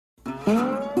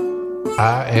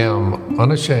I am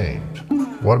unashamed.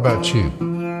 What about you?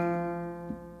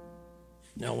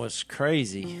 Now, what's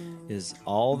crazy is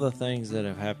all the things that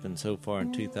have happened so far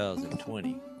in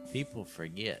 2020. People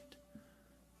forget.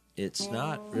 It's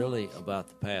not really about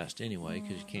the past anyway,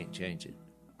 because you can't change it.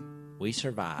 We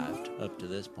survived up to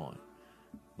this point.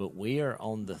 But we are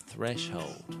on the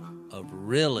threshold of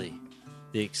really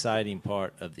the exciting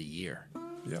part of the year.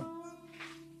 Yeah.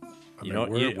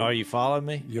 Are you following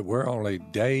me? Yeah, we're only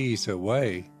days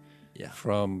away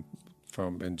from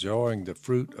enjoying the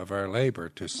fruit of our labor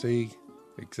to see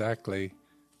exactly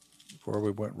where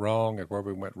we went wrong and where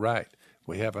we went right.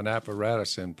 We have an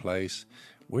apparatus in place.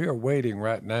 We are waiting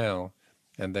right now,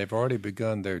 and they've already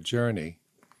begun their journey.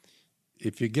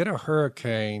 If you get a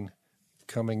hurricane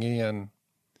coming in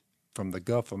from the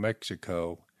Gulf of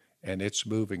Mexico and it's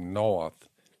moving north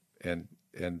and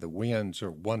the winds are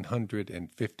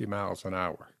 150 miles an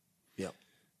hour. Yep.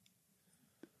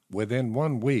 Within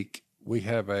 1 week, we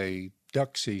have a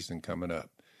duck season coming up.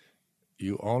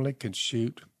 You only can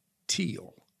shoot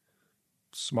teal,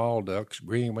 small ducks,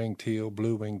 green-winged teal,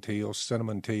 blue-winged teal,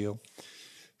 cinnamon teal.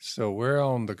 So we're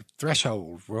on the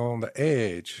threshold. We're on the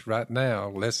edge right now,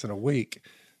 less than a week.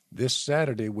 This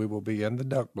Saturday, we will be in the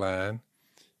duck blind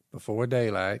before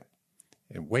daylight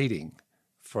and waiting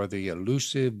for the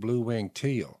elusive blue-winged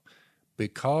teal.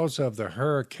 Because of the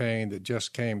hurricane that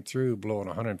just came through blowing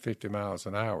 150 miles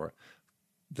an hour,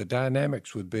 the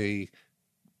dynamics would be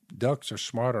ducks are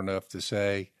smart enough to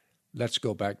say, let's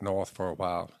go back north for a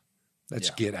while. Let's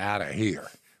get out of here.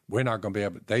 We're not going to be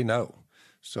able to, they know.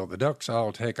 So the ducks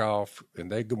all take off, and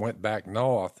they went back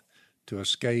north to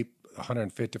escape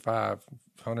 150 mile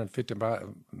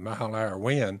an hour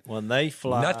wind. When they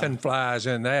fly. Nothing flies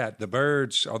in that. The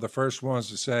birds are the first ones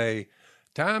to say,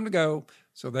 time to go.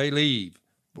 So they leave.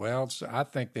 Well, so I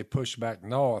think they push back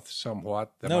north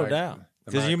somewhat. No doubt.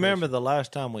 Because you remember the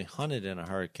last time we hunted in a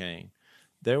hurricane,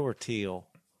 there were teal.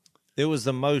 It was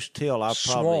the most teal I've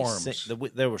probably seen.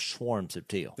 There were swarms of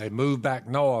teal. They moved back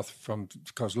north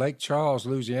because Lake Charles,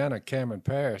 Louisiana, Cameron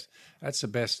Parish, that's the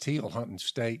best teal hunting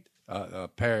state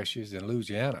parishes in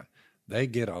Louisiana. They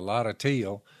get a lot of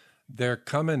teal. They're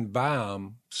coming by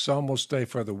them. Some will stay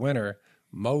for the winter.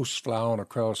 Most fly on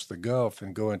across the Gulf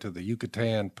and go into the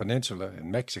Yucatan Peninsula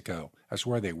in Mexico. That's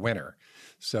where they winter.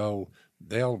 So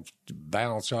they'll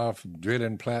bounce off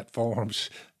drilling platforms.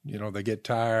 You know, they get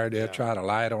tired. They'll try to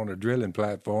light on a drilling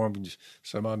platform.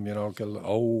 Some of them, get a little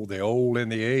old. They're old in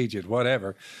the aged,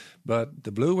 whatever. But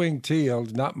the blue-winged teal,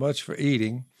 not much for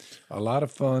eating. A lot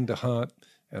of fun to hunt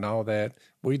and all that.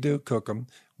 We do cook them.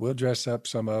 We'll dress up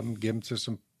some of them, give them to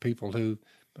some people who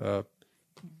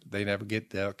they never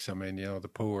get ducks. I mean, the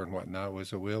poor and whatnot.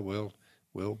 So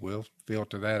we'll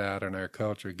filter that out in our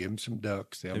culture. Give them some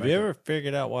ducks. Have you ever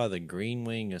figured out why the green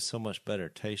wing is so much better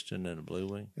tasting than the blue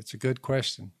wing? It's a good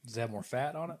question. Does it have more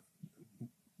fat on it?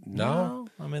 No.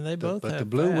 I mean, they both have But the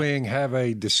blue fat. wing have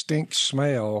a distinct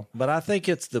smell. But I think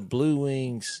it's the blue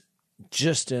wings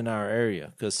just in our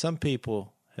area, because some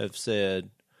people have said,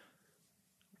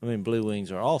 blue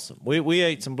wings are awesome. We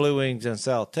ate some blue wings in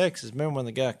South Texas. Remember when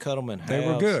the guy cut them in halves? They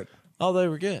were good. Oh, they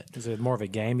were good. Is it more of a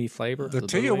gamey flavor? The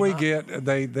teal we get,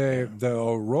 the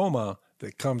aroma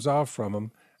that comes off from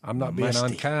them, I'm not being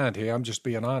unkind here, I'm just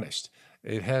being honest.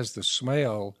 It has the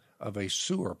smell of a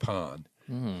sewer pond.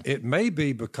 It may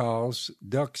be because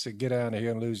ducks that get out of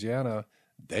here in Louisiana,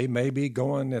 they may be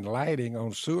going and lighting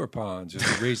on sewer ponds is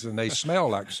the reason they smell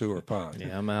like sewer ponds.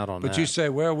 Yeah, I'm out on that. But you say,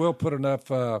 well, we'll put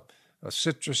enough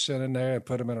citrus in there and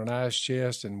put them in an ice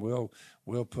chest, and we'll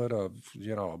put a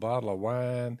bottle of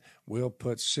wine. We'll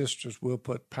put citrus. We'll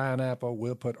put pineapple.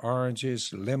 We'll put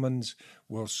oranges, lemons.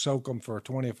 We'll soak them for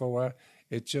 24 hours.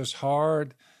 It's just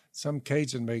hard. Some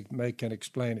Cajun may can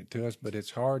explain it to us, but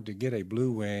it's hard to get a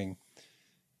blue wing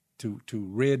to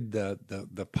rid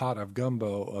the pot of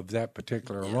gumbo of that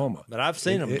particular aroma. But I've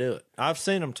seen them do it. I've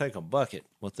seen them take a bucket,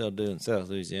 what they'll do in South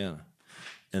Louisiana,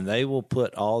 and they will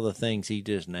put all the things he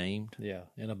just named. Yeah,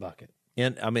 in a bucket.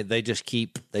 And they just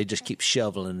keep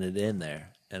shoveling it in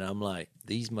there, and I'm like,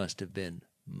 these must have been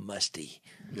musty.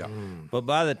 Yeah. But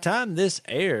by the time this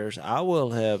airs, I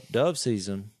will have dove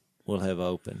season will have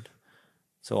opened.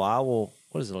 So I will.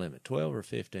 What is the limit? 12 or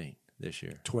 15 this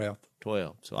year? 12.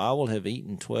 12. So I will have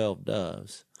eaten 12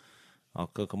 doves. I'll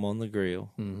cook them on the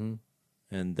grill,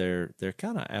 and they're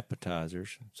kind of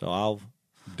appetizers. So I'll.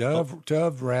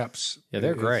 Dove wraps. Yeah,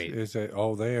 they're great.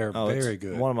 They're very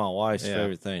good. One of my wife's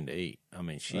favorite thing to eat. I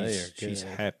mean, she's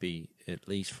happy at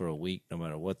least for a week, no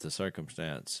matter what the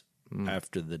circumstance,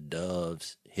 after the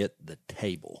doves hit the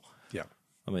table. Yeah.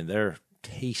 I mean, they're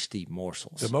tasty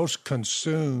morsels. The most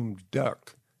consumed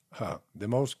duck The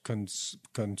most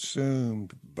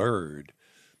consumed bird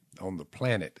on the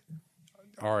planet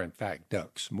are, in fact,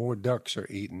 ducks. More ducks are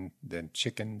eaten than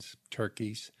chickens,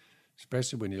 turkeys,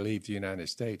 especially when you leave the United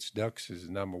States. Ducks is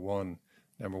number one.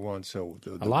 So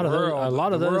the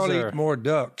world eat more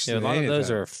ducks. Yeah, a than lot of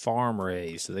those anything. are farm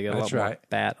raised, so they got a lot more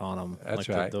fat on them. That's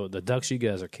like right. The ducks you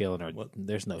guys are killing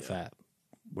there's no fat.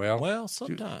 Well,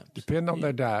 sometimes. Depending on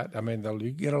their diet. I mean,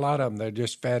 you get a lot of them. They're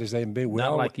just fat as they can be.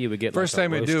 Not like you would get. First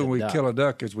like thing we do when we duck. kill a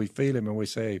duck is we feed them and we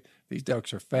say, these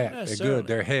ducks are fat. They're good.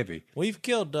 They're heavy. We've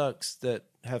killed ducks that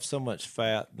have so much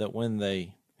fat that when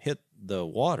they hit the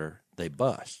water, they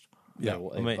bust. Yeah,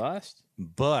 they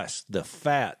Bust the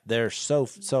fat. They're so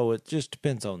it just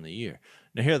depends on the year.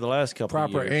 Now here the last couple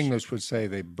of Proper years, English would say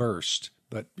they burst,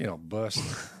 but bust.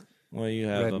 Well, you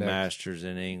have Redneck. a master's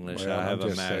in English. Well, I have I'm a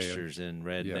just saying. master's in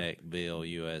Redneckville,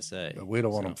 USA. But we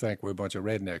don't want them to think we're a bunch of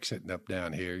rednecks sitting up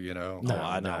down here, No, No,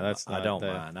 I don't. that's I not don't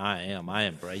that. mind. I am. I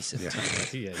embrace it.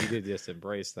 Yeah, you did just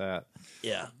embrace that.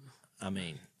 Yeah. I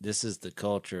mean, this is the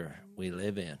culture we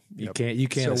live in. You can't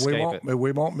So escape it.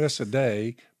 we won't miss a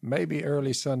day. Maybe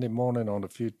early Sunday morning on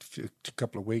a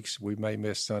couple of weeks, we may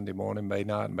miss Sunday morning, may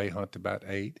not, may hunt about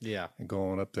 8. Yeah. And go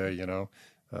on up there,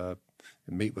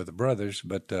 and meet with the brothers.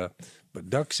 But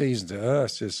duck season to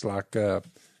us is like,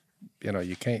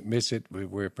 you can't miss it.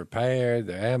 We're prepared.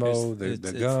 The ammo, the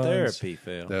it's guns, therapy,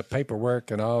 Phil. the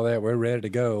paperwork, and all that. We're ready to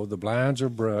go. The blinds are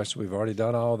brushed. We've already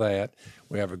done all that.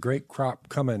 We have a great crop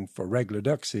coming for regular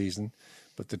duck season,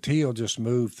 but the teal just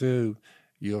moved through.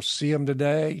 You'll see them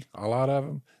today, a lot of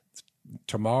them.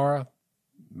 Tomorrow,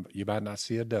 you might not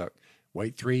see a duck.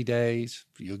 Wait 3 days,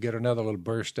 you'll get another little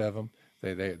burst of them.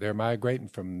 They're migrating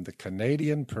from the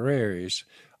Canadian prairies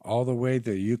all the way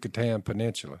to the Yucatan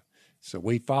Peninsula. So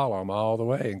we follow them all the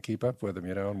way and keep up with them,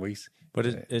 and But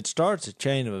it starts a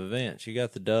chain of events. You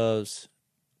got the doves,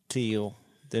 teal,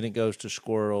 then it goes to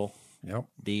squirrel,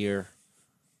 deer.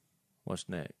 What's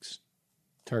next?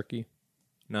 Turkey.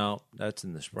 No, that's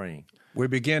in the spring. We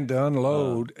begin to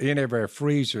unload any of our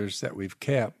freezers that we've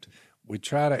kept. We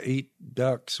try to eat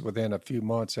ducks within a few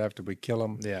months after we kill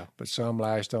them. Yeah. But some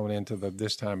last on into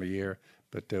this time of year.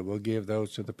 But we'll give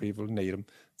those to the people who need them.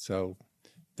 So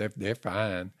they're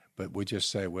fine. But we just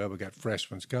say, well, we got fresh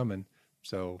ones coming,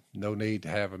 so no need to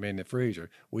have them in the freezer.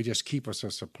 We just keep us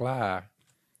a supply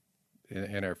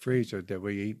in our freezer that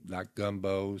we eat, like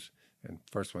gumbos. And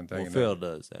first one thing, Well, Phil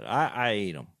does that. I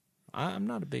eat them. I'm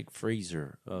not a big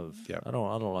freezer of. Yep. I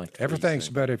don't like to everything's freeze things.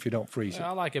 better if you don't freeze it.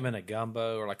 I like them in a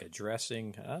gumbo or like a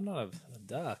dressing. I'm not a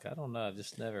duck. I don't know. I've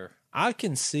just never. I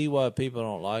can see why people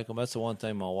don't like them. That's the one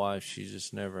thing my wife, she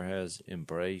just never has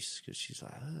embraced because she's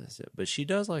like, oh, that's it. But she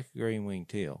does like a green winged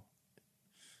teal.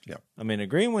 Yep. I mean, a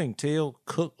green winged teal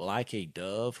cooked like a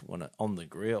dove on the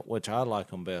grill, which I like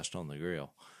them best on the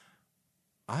grill.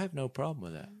 I have no problem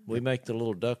with that. We make the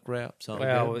little duck wraps on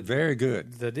Well, it. Very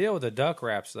good. The deal with the duck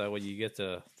wraps, though, when you get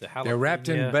the jalapeno. They're wrapped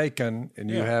in bacon, and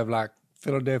you Yeah. have like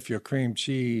Philadelphia cream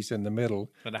cheese in the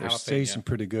middle. And a They're jalapeno. seasoned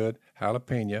pretty good.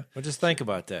 Jalapeno. Well, just think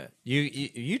about that.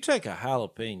 You take a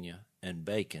jalapeno and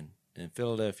bacon and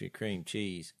Philadelphia cream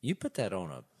cheese. You put that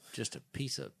on just a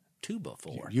piece of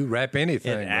 2x4. You wrap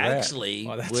anything It with actually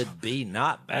that's- would be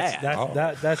not bad.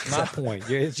 That's my point.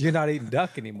 You're not eating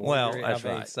duck anymore. Well, You're- that's I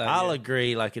mean, right. so, I'll yeah.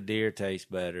 agree. Like a deer tastes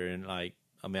better, and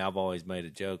I've always made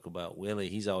a joke about Willie.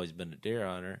 He's always been a deer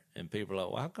hunter, and people are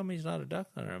like, "Well, how come he's not a duck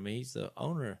hunter?" I mean, he's the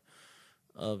owner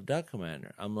of Duck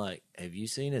Commander. I'm like, "Have you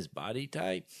seen his body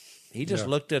type? He just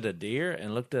looked at a deer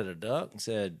and looked at a duck and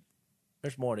said,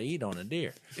 "There's more to eat on a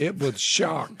deer." It would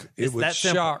shock. It's that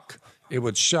simple. It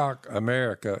would shock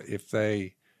America if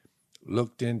they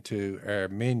looked into our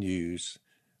menus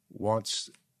once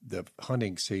the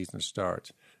hunting season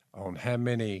starts on how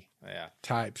many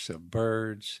types of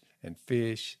birds and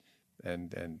fish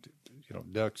and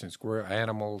ducks and squirrel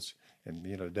animals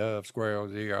and doves,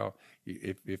 squirrels.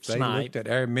 If they Snipe. looked at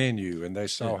our menu and they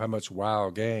saw how much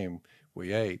wild game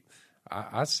we ate,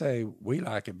 I say we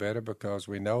like it better because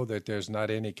we know that there's not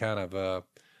any kind of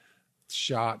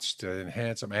shots to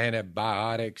enhance them,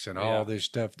 antibiotics and all this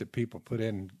stuff that people put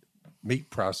in meat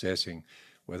processing.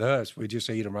 With us, we just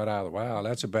eat them right out of the wild.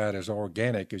 That's about as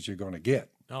organic as you're going to get.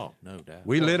 Oh, no doubt.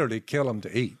 We literally kill them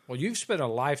to eat. Well, you've spent a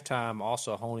lifetime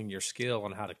also honing your skill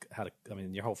on how to. I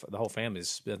mean, the whole family's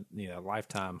spent a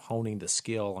lifetime honing the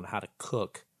skill on how to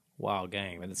cook wild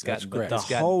game, and it's got correct.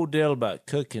 The whole deal about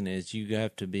cooking is you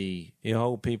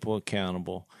hold people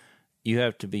accountable. You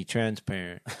have to be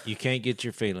transparent. You can't get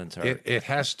your feelings hurt. It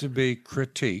has to be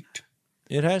critiqued.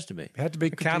 It has to be. It has to be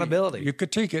Accountability. You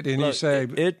critique it and you Look, say,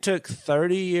 it took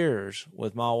 30 years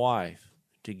with my wife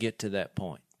to get to that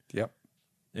point. "Yep."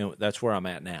 And that's where I'm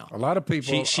at now. A lot of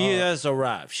people. She has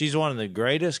arrived. She's one of the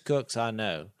greatest cooks I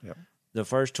know. Yep. The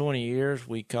first 20 years,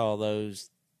 we call those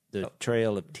the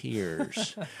Trail of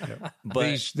Tears.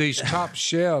 But these top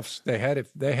chefs, they have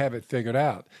it figured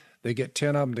out. They get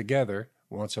 10 of them together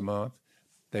once a month.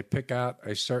 They pick out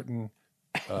a certain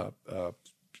cut of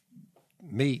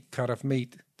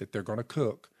meat that they're going to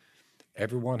cook.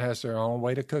 Everyone has their own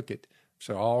way to cook it.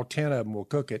 So all 10 of them will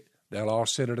cook it. They'll all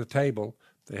sit at a table.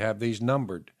 They have these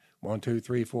numbered 1, 2,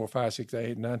 3, 4, 5, 6,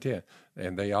 8, 9, 10.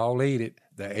 And they all eat it.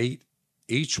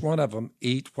 Each one of them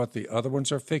eat what the other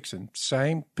ones are fixing.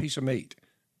 Same piece of meat,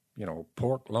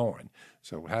 pork loin.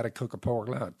 So how to cook a pork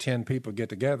loin. 10 people get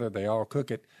together. They all cook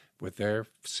it with their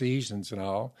seasons and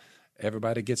all.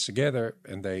 Everybody gets together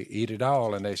and they eat it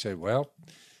all. And they say, well,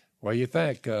 what do you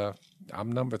think?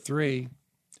 I'm number 3.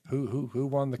 Who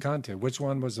won the contest? Which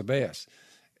one was the best?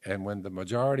 And when the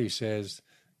majority says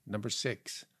number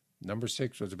 6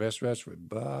 was the best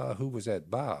restaurant. Who was that?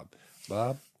 Bob,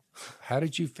 how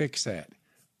did you fix that?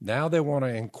 Now they want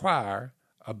to inquire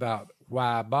about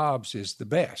why Bob's is the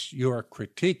best. You are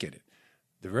critiquing it.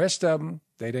 The rest of them,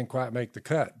 they didn't quite make the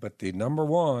cut. But the number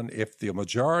 1, if the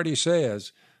majority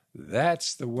says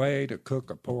that's the way to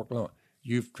cook a pork loin,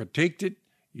 you've critiqued it,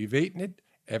 you've eaten it,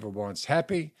 everyone's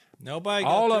happy. Nobody.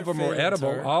 All of them were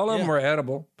edible. All of them were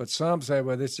edible, but some say,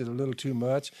 well, this is a little too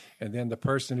much. And then the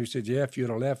person who said, yeah, if you'd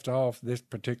have left off this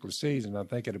particular season, I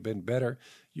think it'd have been better.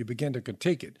 You begin to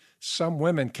critique it. Some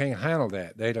women can't handle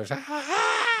that. They just,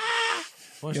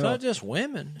 Well, it's not just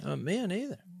women, men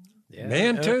either. Yeah.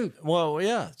 Men too. Well,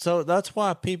 yeah. So that's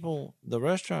why the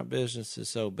restaurant business is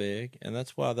so big, and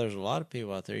that's why there's a lot of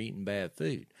people out there eating bad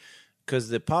food. Because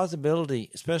the possibility,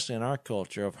 especially in our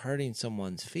culture, of hurting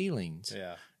someone's feelings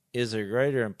is a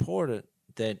greater important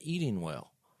than eating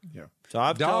well. Yeah.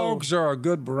 So dogs are a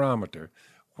good barometer.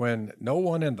 When no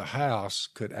one in the house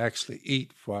could actually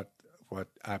eat what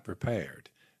I prepared,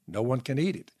 no one can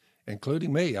eat it,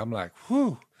 including me. I'm like,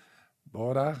 whew,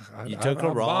 boy, you took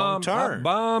a wrong turn. I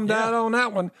bombed out on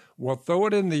that one. Well, throw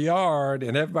it in the yard,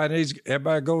 and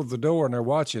everybody go to the door and they're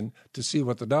watching to see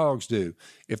what the dogs do.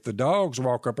 If the dogs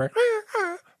walk up there,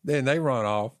 then they run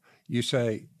off. You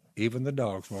say, even the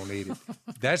dogs won't eat it.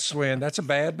 That's a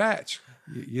bad batch.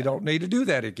 You don't need to do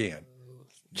that again.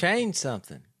 Change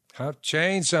something.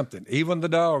 Change something. Even the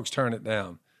dogs turn it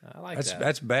down. I like that. That.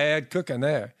 That's bad cooking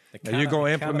there. Now you're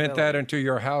going to implement that into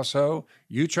your household.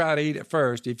 You try to eat it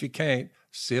first. If you can't,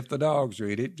 see if the dogs will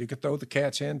eat it. You could throw the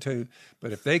cats in too.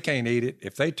 But if they can't eat it,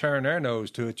 if they turn their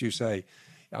nose to it, you say,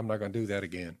 I'm not going to do that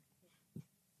again.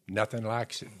 Nothing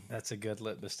likes it. That's a good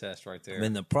litmus test right there. I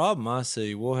mean, the problem I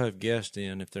see, we'll have guests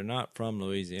in, if they're not from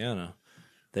Louisiana,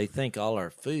 they think all our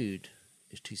food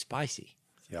is too spicy.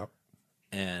 Yep.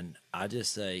 And I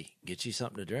just say, get you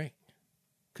something to drink,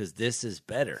 because this is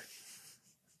better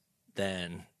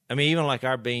than, even like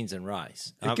our beans and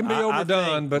rice. It can be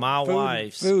overdone, but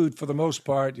food, for the most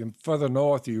part, the further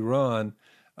north you run,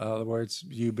 in other words,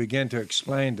 you begin to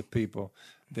explain to people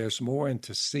there's more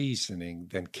into seasoning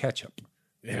than ketchup.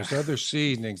 Yeah. There's other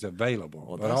seasonings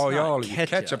available, but all y'all,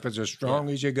 ketchup is as strong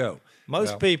as you go.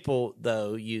 Most people,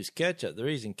 though, use ketchup. The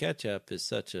reason ketchup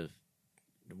is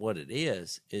what it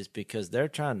is because they're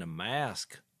trying to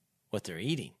mask what they're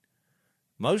eating.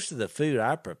 Most of the food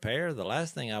I prepare, the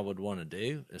last thing I would want to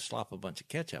do is slop a bunch of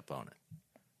ketchup on it.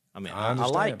 I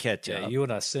like ketchup. Yeah, you want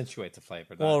to accentuate the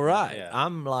flavor. Well, right. Yeah.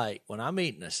 I'm like, when I'm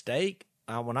eating a steak,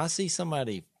 when I see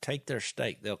somebody take their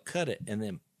steak, they'll cut it and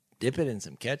then dip it in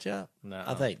some ketchup. No.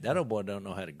 I think that old boy don't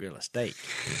know how to grill a steak.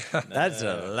 That's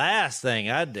the last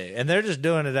thing I'd do. And they're just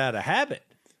doing it out of habit.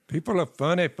 People are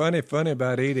funny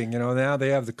about eating. Now they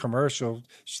have the commercial.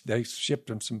 They shipped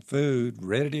them some food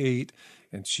ready to eat,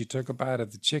 and she took a bite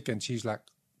of the chicken. She's like,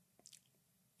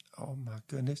 oh, my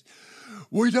goodness.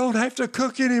 We don't have to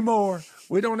cook anymore.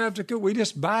 We don't have to cook. We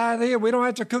just buy it in. We don't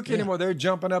have to cook anymore. They're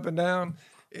jumping up and down.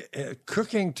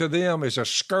 Cooking to them is a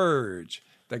scourge.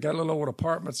 They got a little old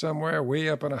apartment somewhere way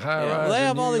up in a high rise. They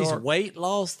have all these weight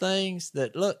loss things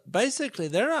that, look, basically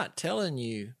they're not telling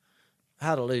you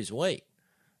how to lose weight.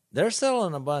 They're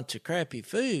selling a bunch of crappy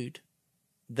food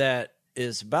that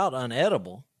is about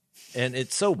unedible, and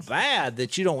it's so bad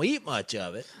that you don't eat much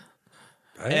of it.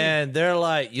 Hey. And they're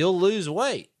like, you'll lose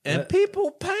weight. And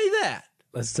people pay that.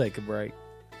 Let's take a break.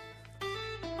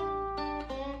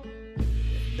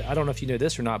 I don't know if you know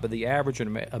this or not, but the average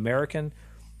American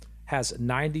has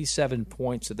 97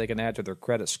 points that they can add to their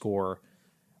credit score,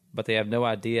 but they have no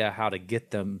idea how to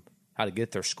get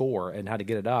their score and how to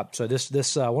get it up. So this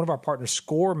one of our partners,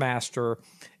 ScoreMaster,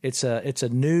 it's a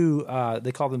new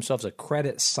they call themselves a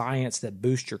credit science that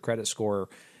boosts your credit score.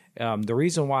 The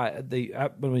reason why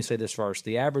let me say this first: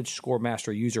 the average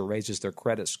ScoreMaster user raises their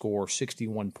credit score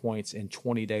 61 points in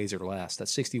 20 days or less.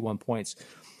 That's 61 points.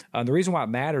 The reason why it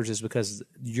matters is because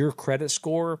your credit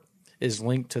score is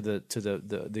linked to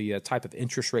the type of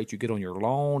interest rate you get on your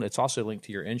loan. It's also linked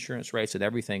to your insurance rates and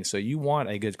everything. So you want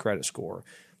a good credit score.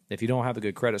 If you don't have a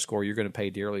good credit score, you're going to pay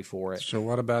dearly for it. So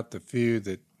what about the few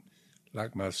that,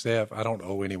 like myself, I don't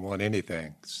owe anyone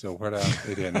anything. So where do I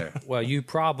fit in there? Well, you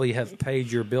probably have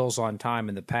paid your bills on time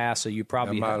in the past, so you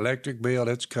probably Now, my electric bill,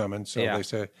 it's coming. So Yeah. they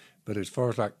say, but as far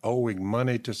as like owing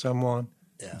money to someone,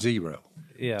 zero.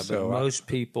 Yeah, So but most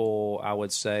people, I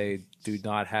would say, do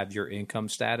not have your income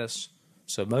status.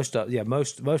 So most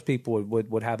people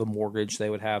would have a mortgage. They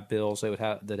would have bills. They'd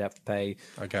have to pay.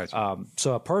 I got you.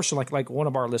 So a person like one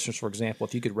of our listeners, for example,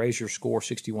 if you could raise your score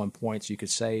 61 points, you could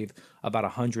save about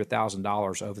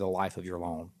 $100,000 over the life of your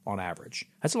loan on average.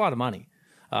 That's a lot of money,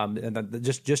 and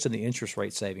just in the interest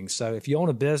rate savings. So if you own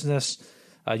a business,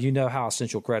 you know how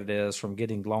essential credit is, from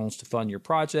getting loans to fund your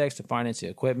projects to financing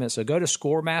equipment. So go to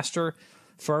ScoreMaster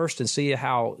first and see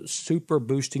how super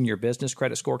boosting your business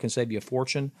credit score can save you a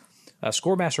fortune.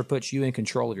 ScoreMaster puts you in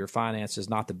control of your finances,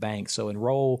 not the bank. So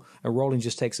enrolling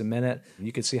just takes a minute.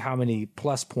 You can see how many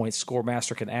plus points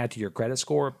ScoreMaster can add to your credit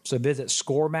score. So visit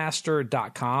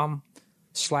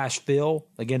scoremaster.com/Phil.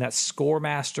 Again, that's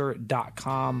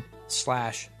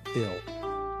scoremaster.com/Phil.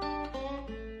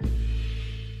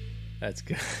 That's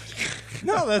good.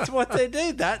 No, that's what they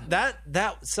do.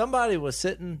 That somebody was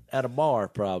sitting at a bar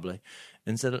probably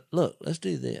and said, "Look, let's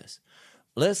do this.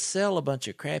 Let's sell a bunch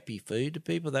of crappy food to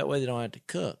people. That way they don't have to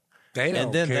cook. They don't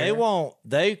and then care.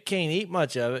 they can't eat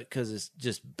much of it because it's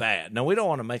just bad. Now, we don't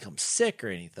want to make them sick or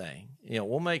anything.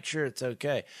 We'll make sure it's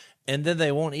okay. And then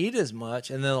they won't eat as much,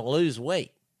 and they'll lose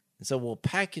weight. And so we'll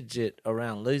package it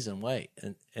around losing weight.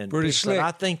 And Pretty people said, slick.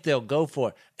 I think they'll go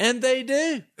for it. And they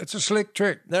do. It's a slick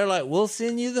trick. They're like, we'll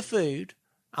send you the food.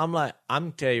 I'm like, I'm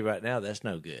going to tell you right now, that's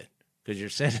no good because you're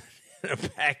sending a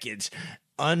package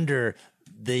under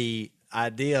the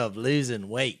idea of losing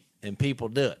weight, and people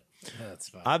do it. That's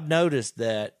fine. I've noticed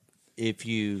that if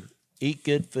you eat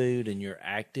good food and you're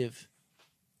active,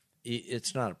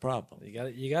 it's not a problem. You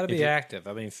got to be active.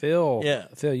 I mean, Phil, Yeah.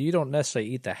 you don't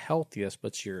necessarily eat the healthiest,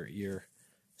 but you're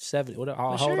 70.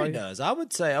 How Sure old are he you? does. I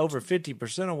would say over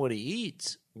 50% of what he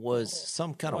eats was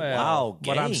some kind of wild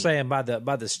game. But I'm saying by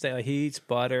the he eats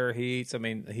butter. He eats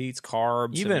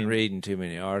carbs. You've been reading too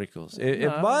many articles. If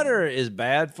butter is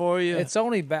bad for you, It's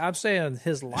only bad. I'm saying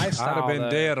his lifestyle. I'd have been though,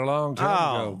 dead a long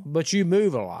time ago. But you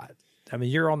move a lot. I mean,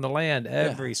 you're on the land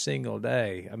every single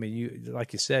day. I mean, you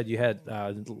like you said, you had a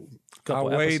I couple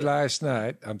weighed episodes. last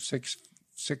night. I'm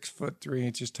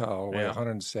 6'3" tall, weigh Yeah.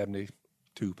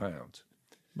 172 pounds.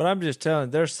 but I'm just telling.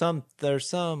 There's some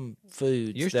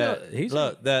foods You're that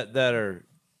still- that are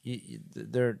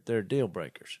they're deal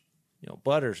breakers.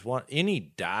 Butter's one. Any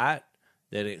diet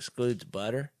that excludes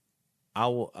butter,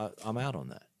 I'm out on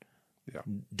that. Yeah.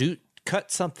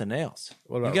 Cut something else.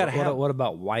 What about, you got to have what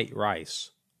about white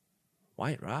rice?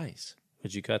 white rice.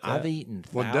 Would you cut that? I've eaten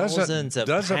Well, thousands of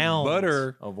doesn't pounds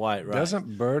butter of white rice.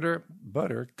 Doesn't butter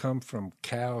come from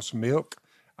cow's milk?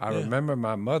 I remember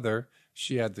my mother.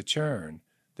 She had the churn.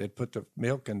 They'd put the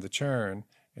milk in the churn,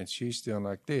 and she's doing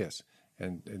like this,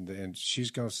 and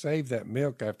she's going to save that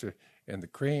milk after, and the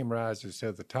cream rises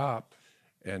to the top,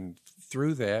 and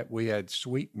through that we had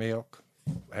sweet milk,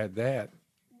 had that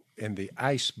in the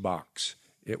ice box.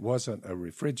 It wasn't a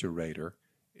refrigerator.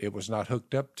 It was not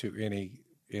hooked up to any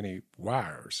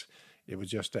wires. It was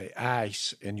just a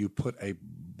ice, and you put a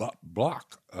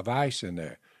block of ice in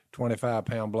there,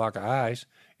 25-pound block of ice.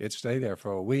 It'd stay there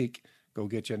for a week. Go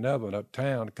get you another one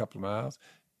uptown, a couple of miles.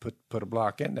 Put a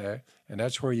block in there, and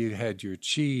that's where you had your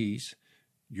cheese,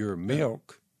 your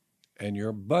milk, and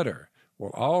your butter.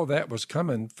 Well, all that was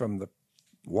coming from the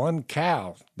one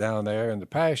cow down there in the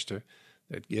pasture.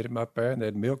 They'd get him up there, and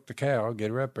they'd milk the cow, get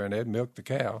her up there, and they'd milk the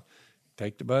cow,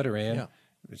 take the butter in. Yeah.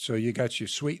 So you got your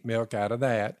sweet milk out of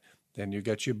that. Then you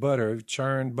got your butter,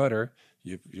 churned butter.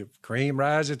 You cream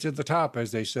rises to the top,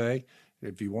 as they say.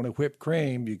 If you want to whip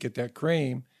cream, you get that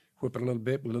cream, whip it a little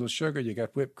bit with a little sugar, you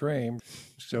got whipped cream.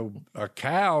 So a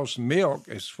cow's milk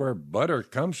is where butter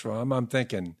comes from. I'm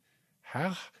thinking,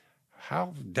 how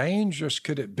dangerous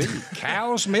could it be?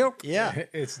 Cow's milk? Yeah.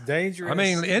 It's dangerous. I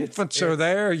mean, infants are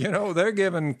there, they're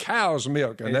giving cow's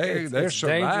milk, and they're it's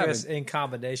surviving. dangerous in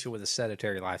combination with a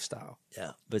sedentary lifestyle.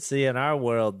 Yeah. But see, in our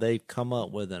world, they've come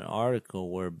up with an article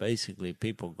where basically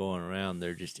people going around,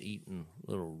 they're just eating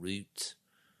little roots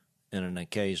and an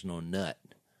occasional nut.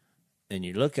 And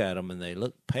you look at them and they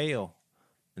look pale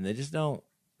and they just don't.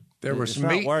 There was It's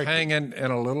not meat working. hanging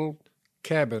in a little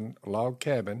cabin, a log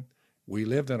cabin, we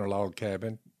lived in a log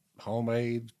cabin,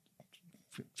 homemade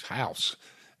house.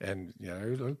 And, you know, there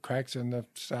were little cracks in the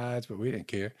sides, but we didn't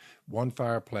care. One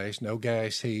fireplace, no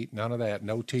gas heat, none of that,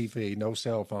 no TV, no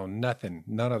cell phone, nothing,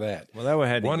 none of that. Well, that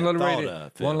had one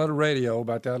little radio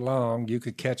about that long. You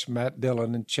could catch Matt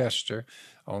Dillon and Chester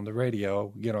on the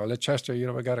radio. You know, Chester, you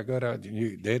know, we got to go down.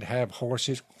 They'd have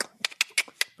horses.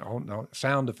 Oh, no,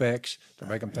 sound effects to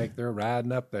make them think they're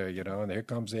riding up there, you know, and here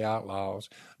comes the outlaws.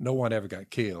 No one ever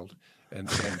got killed, and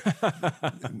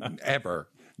ever.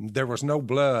 There was no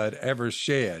blood ever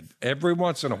shed. Every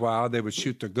once in a while, they would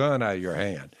shoot the gun out of your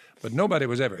hand, but nobody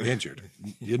was ever injured.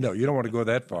 You know, you don't want to go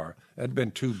that far. That'd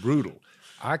been too brutal.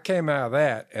 I came out of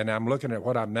that, and I'm looking at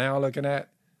what I'm now looking at,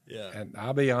 and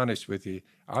I'll be honest with you,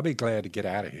 I'll be glad to get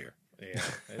out of here. Yeah,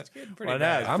 it's getting pretty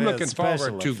bad. I'm looking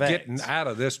forward to getting out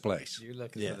of this place. You're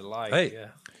looking for the light. Hey.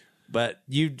 But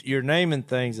you're naming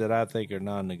things that I think are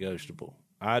non-negotiable.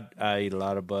 I eat a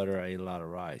lot of butter. I eat a lot of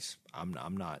rice. I'm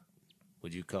not.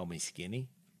 Would you call me skinny?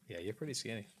 Yeah, you're pretty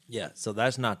skinny. Yeah, so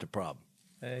that's not the problem.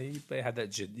 You have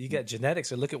that. You got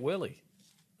genetics. And look at Willie.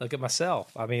 Look at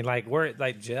myself. I mean, like we're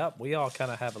like Jeff. We all kind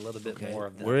of have a little bit more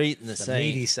of the. We're eating the same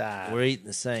meaty side. We're eating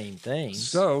the same things.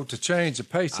 So to change the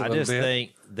pace a little bit, I just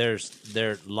think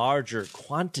there are larger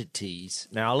quantities.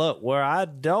 Now look, where I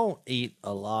don't eat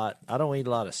a lot. I don't eat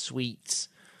a lot of sweets,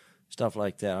 stuff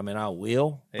like that. I mean, I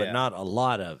will, but not a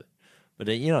lot of it. But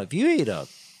you know, if you eat a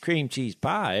cream cheese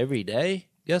pie every day,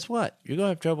 guess what? You're going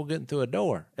to have trouble getting through a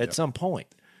door at some point.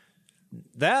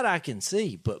 That I can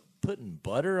see, but putting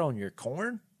butter on your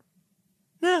corn?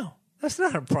 No, that's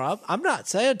not a problem. I'm not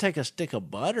saying take a stick of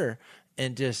butter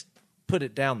and just put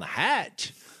it down the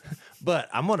hatch, but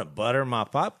I'm going to butter my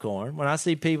popcorn. When I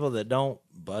see people that don't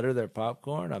butter their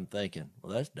popcorn, I'm thinking,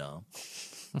 well, that's dumb.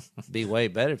 Be way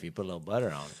better if you put a little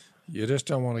butter on it. You just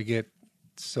don't want to get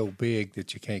so big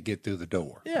that you can't get through the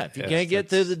door. Yeah, if you can't get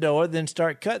through the door, then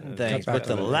start cutting things. But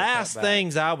the last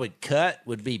things I would cut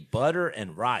would be butter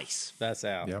and rice. That's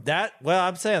out. Yep.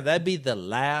 I'm saying that'd be the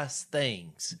last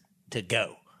things to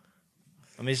go.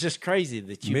 I mean, it's just crazy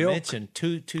that you mentioned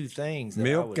two things.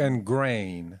 Milk and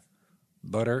grain,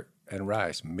 butter and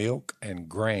rice. Milk and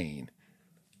grain,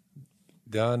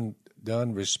 done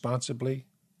responsibly,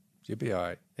 you'll be all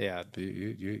right. Yeah,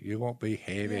 you won't be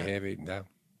heavy. No.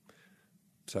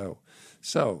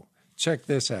 So check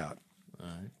this out. All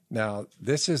right. Now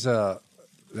this is let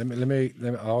me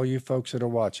all you folks that are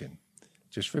watching,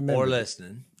 just remember or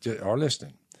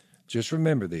listening. Just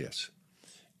remember this.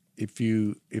 If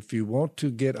you want to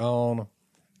get on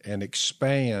and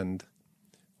expand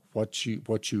what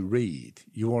you read,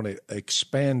 you want to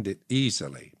expand it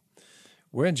easily.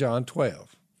 We're in John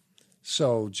 12.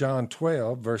 So John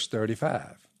 12, verse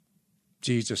 35,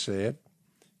 Jesus said,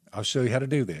 I'll show you how to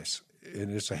do this.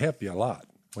 And it's to help you a lot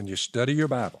when you study your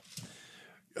Bible.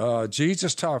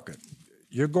 Jesus talking,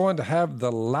 you're going to have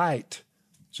the light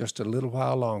just a little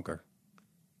while longer.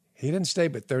 He didn't stay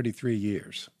but 33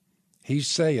 years. He's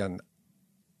saying,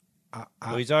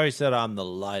 he's already said, I'm the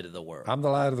light of the world. I'm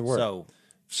the light of the world.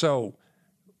 So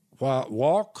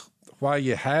walk while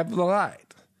you have the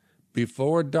light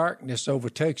before darkness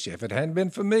overtakes you. If it hadn't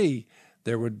been for me,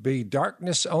 there would be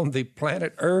darkness on the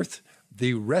planet Earth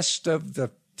the rest of the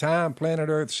time planet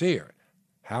Earth's here.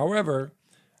 However,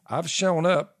 I've shown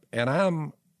up and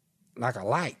I'm like a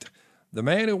light. The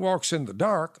man who walks in the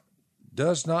dark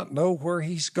does not know where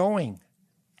he's going.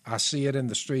 I see it in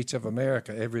the streets of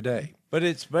America every day. But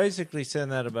it's basically saying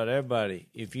that about everybody.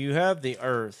 If you have the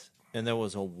earth and there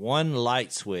was a one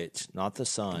light switch, not the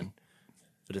sun,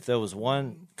 but if there was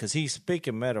one, because he's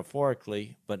speaking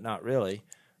metaphorically, but not really,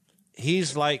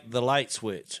 he's like the light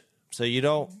switch. So you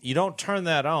don't turn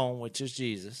that on, which is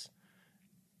Jesus.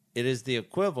 It is the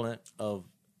equivalent of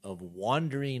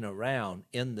wandering around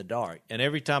in the dark. And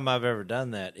every time I've ever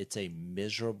done that, it's a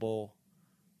miserable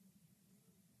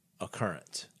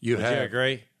occurrence. Would you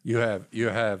agree? You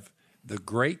have the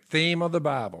great theme of the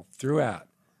Bible throughout.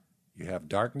 You have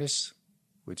darkness,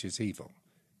 which is evil,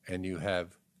 and you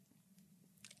have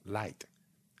light,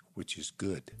 which is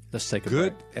good. Let's take a break.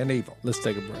 Good and evil. Let's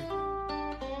take a break.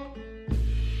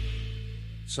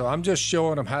 So I'm just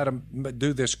showing them how to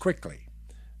do this quickly.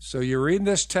 So you're reading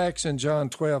this text in John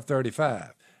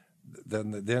 12:35.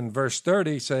 Then verse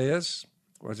 30 says,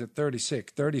 or is it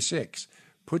 36? 36.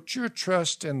 Put your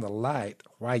trust in the light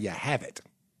while you have it.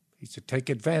 He said, take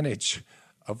advantage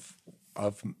of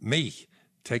me.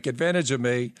 Take advantage of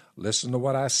me. Listen to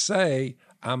what I say.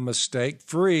 I'm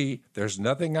mistake-free. There's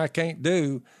nothing I can't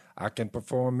do. I can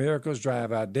perform miracles,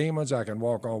 drive out demons. I can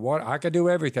walk on water. I can do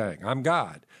everything. I'm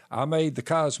God. I made the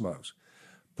cosmos.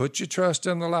 Put your trust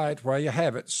in the light while you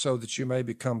have it so that you may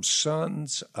become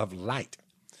sons of light.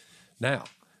 Now,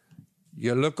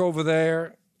 you look over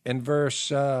there in verse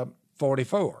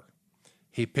 44.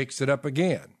 He picks it up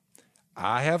again.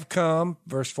 I have come,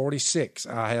 verse 46,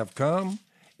 I have come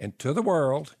into the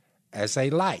world as a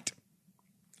light.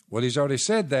 Well, he's already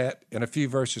said that in a few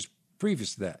verses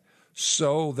previous to that.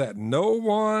 So that no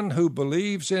one who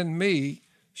believes in me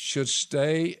should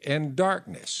stay in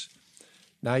darkness.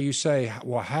 Now you say,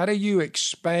 well, how do you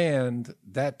expand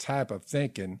that type of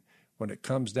thinking when it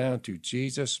comes down to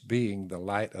Jesus being the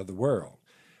light of the world?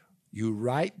 You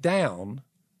write down,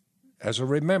 as a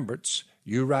remembrance,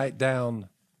 you write down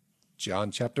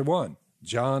John chapter 1.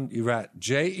 John, you write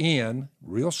J-N,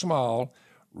 real small,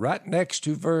 right next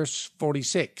to verse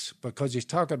 46, because he's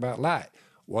talking about light.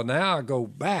 Well, now I go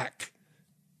back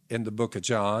in the book of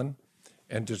John,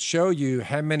 and to show you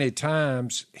how many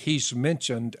times he's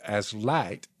mentioned as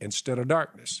light instead of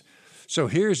darkness. So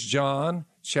here's John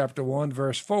chapter 1,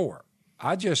 verse 4.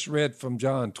 I just read from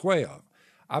John 12.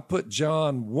 I put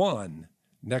John 1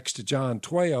 next to John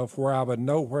 12 where I would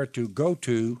know where to go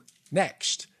to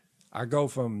next. I go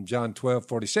from John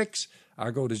 12:46.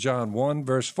 I go to John 1,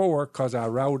 verse 4, because I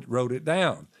wrote it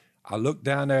down. I look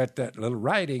down there at that little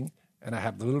writing, and I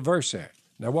have the little verse there.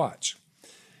 Now watch.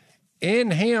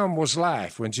 In him was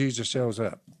life when Jesus shows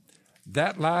up.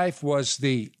 That life was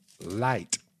the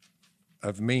light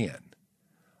of men.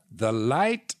 The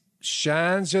light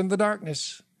shines in the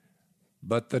darkness,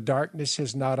 but the darkness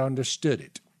has not understood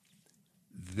it.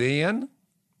 Then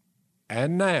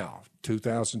and now,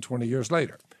 2020 years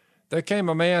later, there came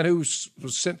a man who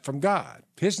was sent from God.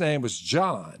 His name was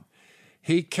John.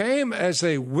 He came as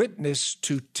a witness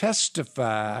to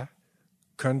testify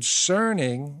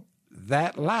concerning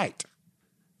that light,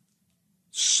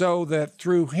 so that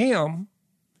through him,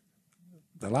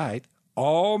 the light,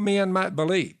 all men might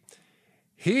believe.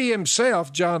 He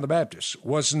himself, John the Baptist,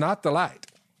 was not the light.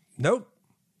 Nope.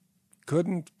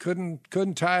 Couldn't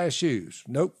tie his shoes.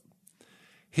 Nope.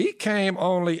 He came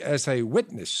only as a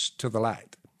witness to the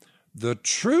light. The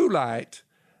true light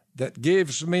that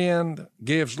gives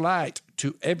light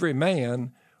to every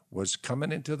man was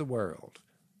coming into the world.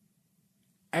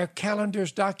 Our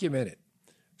calendars document it.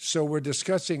 So we're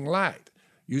discussing light.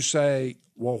 You say,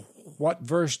 well, what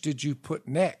verse did you put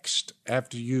next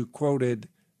after you quoted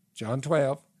John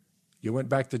 12? You went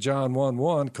back to John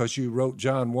 1:1 because you wrote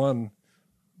John 1,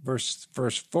 verse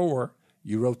 4.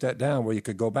 You wrote that down where you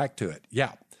could go back to it.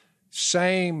 Yeah,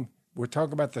 we're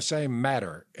talking about the same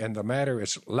matter, and the matter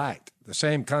is light, the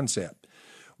same concept.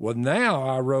 Well, now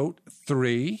I wrote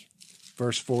 3,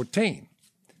 verse 14.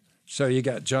 So you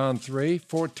got John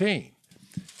 3:14.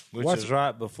 Which is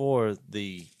right before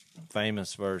the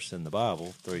famous verse in the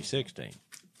Bible, 3:16.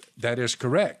 That is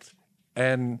correct.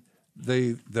 And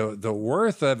the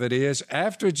worth of it is,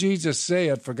 after Jesus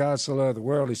said, for God so loved the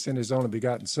world, he sent his only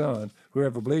begotten Son,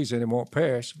 whoever believes in him won't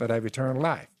perish, but have eternal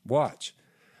life. Watch.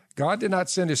 God did not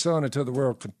send his Son into the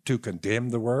world to condemn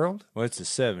the world. Well, it's a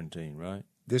 17, right?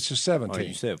 This is 17. Oh,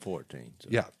 you said 14. So.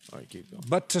 Yeah. All right, keep going.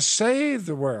 But to save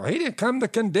the world. He didn't come to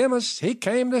condemn us. He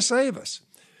came to save us.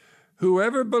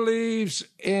 Whoever believes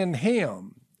in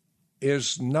him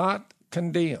is not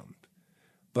condemned.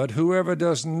 But whoever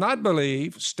does not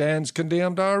believe stands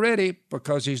condemned already,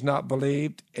 because he's not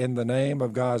believed in the name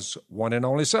of God's one and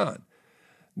only Son.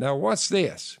 Now, what's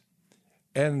this?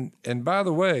 And by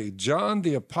the way, John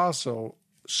the Apostle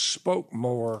spoke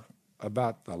more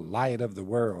about the light of the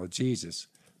world, Jesus,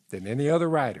 than any other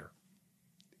writer.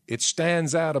 It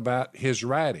stands out about his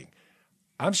writing.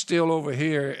 I'm still over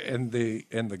here in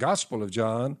the Gospel of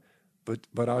John,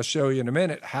 but I'll show you in a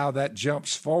minute how that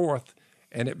jumps forth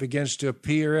and it begins to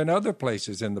appear in other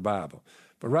places in the Bible.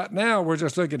 But right now, we're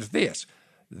just looking at this.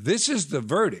 This is the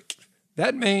verdict.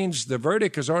 That means the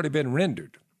verdict has already been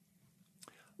rendered.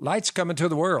 Light's coming to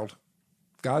the world.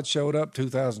 God showed up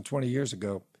 2020 years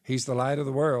ago. He's the light of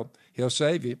the world. He'll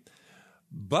save you.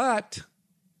 But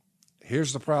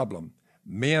here's the problem.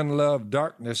 Men love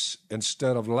darkness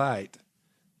instead of light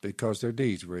because their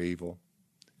deeds were evil.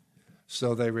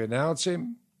 So they renounce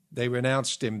him. They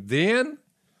renounced him then,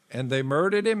 and they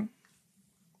murdered him.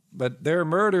 But their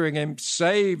murdering him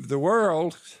saved the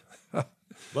world.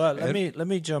 But let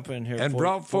me jump in here. And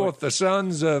brought forth the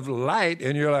sons of light,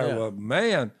 and you're like, Yeah. well,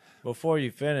 man. Before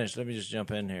you finish, let me just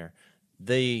jump in here.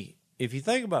 If you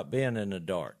think about being in the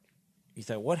dark, you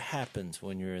think, what happens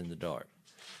when you're in the dark?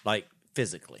 Like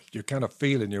physically. You're kind of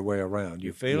feeling your way around.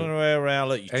 You're feeling your way around.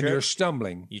 Look, you're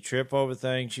stumbling. You trip over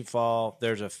things, you fall.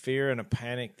 There's a fear and a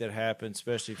panic that happens,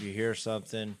 especially if you hear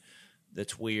something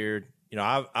that's weird. You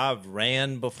know, I've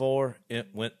ran before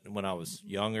when I was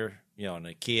younger, and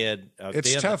a kid.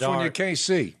 It's tough when you can't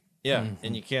see. Yeah,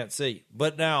 and you can't see.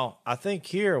 But now, I think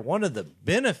here, one of the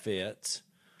benefits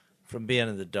from being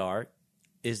in the dark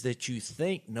is that you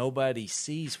think nobody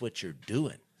sees what you're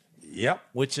doing. Yep.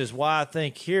 Which is why I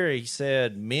think here he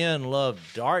said men love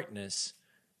darkness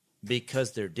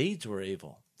because their deeds were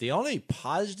evil. The only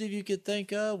positive you could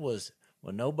think of was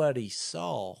when nobody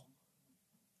saw.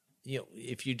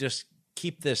 If you just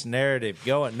keep this narrative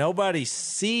going, nobody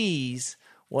sees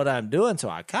what I'm doing, so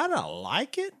I kind of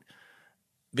like it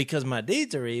because my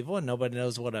deeds are evil and nobody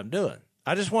knows what I'm doing.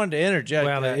 I just wanted to interject.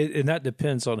 Well, that. And that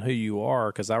depends on who you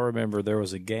are, because I remember there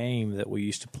was a game that we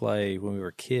used to play when we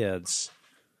were kids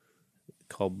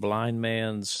called Blind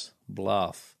Man's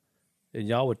Bluff, and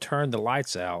y'all would turn the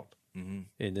lights out, and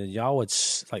then y'all would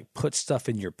put stuff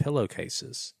in your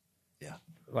pillowcases. Yeah.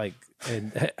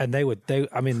 And they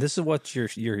I mean, this is what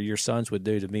your sons would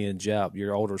do to me and Jep,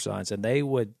 your older sons, and they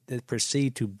would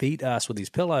proceed to beat us with these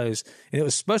pillows, and it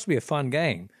was supposed to be a fun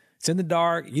game. It's in the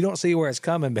dark, you don't see where it's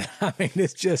coming, but I mean,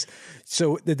 it's just,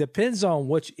 so it depends on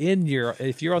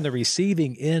if you're on the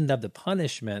receiving end of the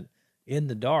punishment in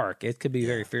the dark, it could be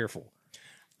very fearful.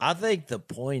 I think the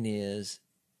point is,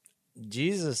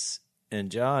 Jesus and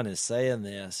John is saying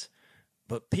this,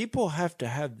 but people have to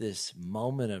have this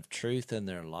moment of truth in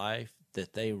their life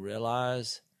that they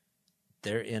realize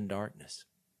they're in darkness.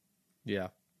 Yeah.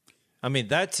 I mean,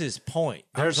 that's his point.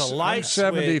 There's a light I'm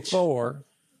 74,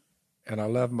 and I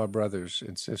love my brothers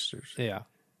and sisters. Yeah.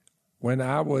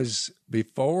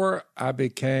 Before I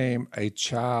became a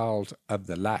child of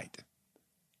the light,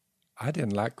 I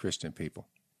didn't like Christian people.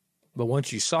 But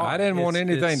once you saw I didn't want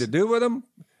anything to do with them.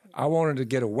 I wanted to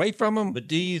get away from them. But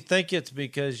do you think it's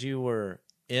because you were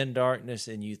in darkness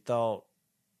and you thought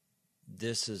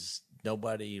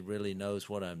nobody really knows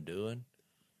what I'm doing?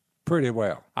 Pretty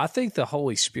well. I think the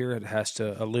Holy Spirit has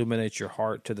to illuminate your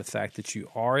heart to the fact that you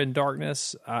are in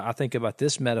darkness. I think about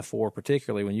this metaphor,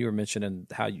 particularly when you were mentioning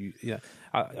how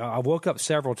I woke up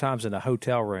several times in a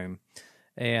hotel room,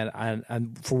 and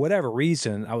for whatever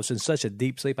reason, I was in such a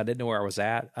deep sleep, I didn't know where I was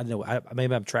at. I didn't know,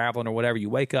 maybe I'm traveling or whatever. You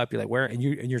wake up, you're like, where? And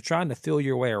you're trying to feel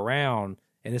your way around,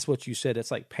 and it's what you said.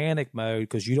 It's like panic mode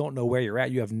because you don't know where you're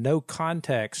at. You have no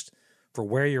context for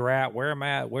where you're at, where I'm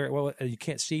at, you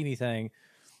can't see anything.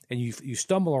 And you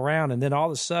stumble around, and then all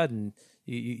of a sudden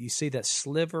you see that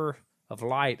sliver of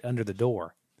light under the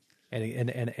door, and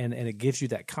it gives you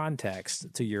that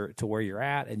context to where you're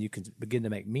at, and you can begin to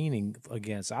make meaning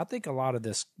again. So I think a lot of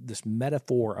this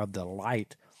metaphor of the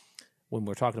light, when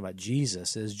we're talking about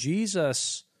Jesus, is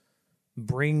Jesus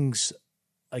brings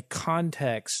a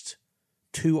context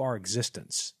to our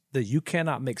existence that you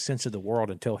cannot make sense of the world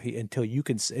until you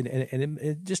can, and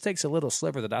it just takes a little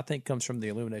sliver that I think comes from the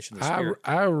illumination of the Spirit.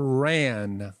 I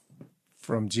ran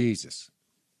from Jesus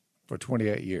for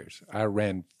 28 years. I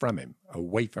ran from him,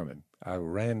 away from him. I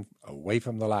ran away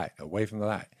from the light, away from the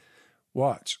light.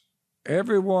 Watch.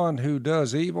 Everyone who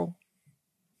does evil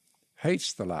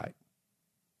hates the light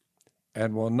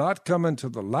and will not come into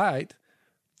the light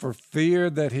for fear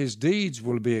that his deeds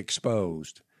will be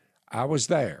exposed. I was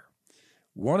there.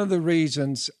 One of the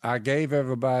reasons I gave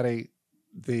everybody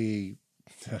the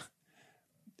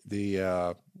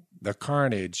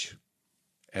carnage,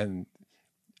 and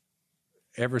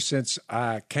ever since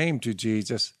I came to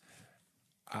Jesus,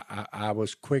 I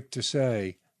was quick to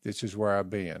say, this is where I've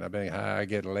been. I've been high,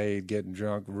 getting laid, getting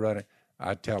drunk, running.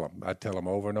 I tell them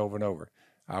over and over and over.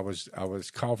 I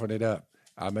was coughing it up.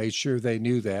 I made sure they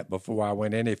knew that before I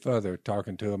went any further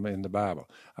talking to them in the Bible.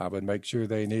 I would make sure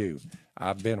they knew.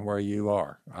 I've been where you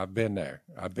are. I've been there.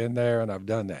 I've been there, and I've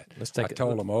done that. I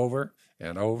told them over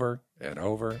and over and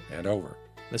over and over.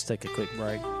 Let's take a quick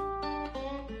break.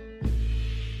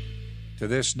 To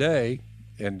this day,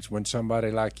 and when somebody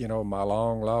like, my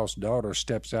long-lost daughter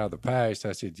steps out of the past,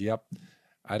 I said, yep,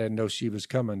 I didn't know she was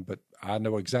coming, but I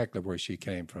know exactly where she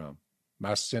came from,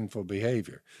 my sinful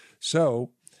behavior.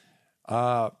 So,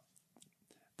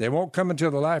 they won't come into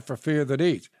the light for fear of the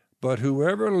deeds. But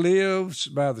whoever lives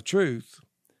by the truth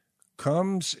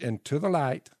comes into the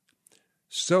light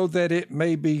so that it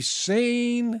may be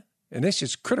seen, and this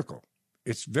is critical,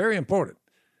 it's very important,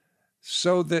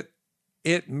 so that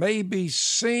it may be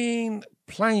seen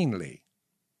plainly.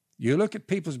 You look at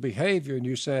people's behavior and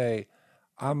you say,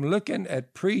 I'm looking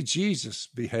at pre-Jesus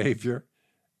behavior,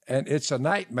 and it's a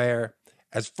nightmare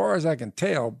as far as I can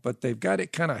tell, but they've got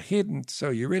it kind of hidden,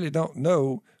 so you really don't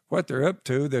know what they're up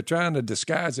to. They're trying to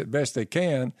disguise it best they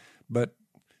can, but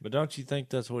don't you think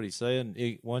that's what he's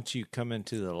saying? Once you come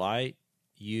into the light,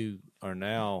 you are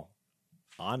now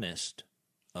honest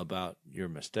about your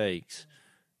mistakes,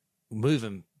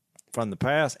 moving from the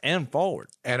past and forward.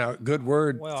 And a good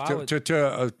word Well,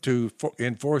 to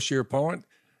enforce your point.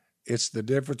 It's the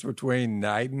difference between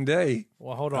night and day.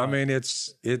 Well, hold on. I mean,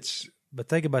 it's But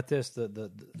think about this: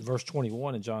 the verse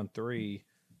 21 in John 3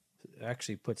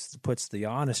 actually puts the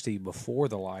honesty before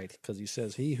the light, because he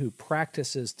says, "He who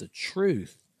practices the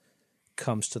truth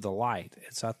comes to the light."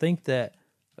 And so I think that,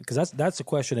 because that's the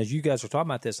question. As you guys are talking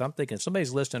about this, I'm thinking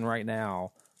somebody's listening right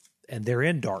now, and they're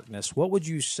in darkness. What would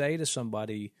you say to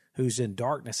somebody who's in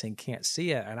darkness and can't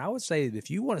see it? And I would say, if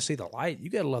you want to see the light, you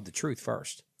got to love the truth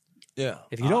first. Yeah.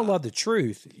 If you don't love the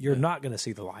truth, you're not going to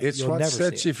see the light. it's You'll what never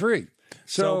sets see you it. free.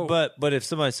 So, but if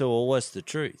somebody said, "Well, what's the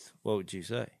truth?" What would you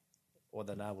say? Well,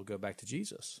 then I will go back to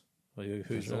Jesus.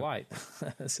 Who's the light?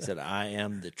 Said, "I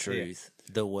am the truth,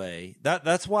 the way."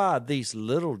 That's why these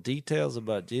little details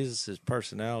about Jesus'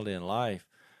 personality and life,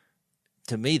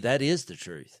 to me, that is the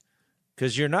truth.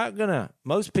 Because you're not gonna.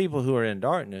 Most people who are in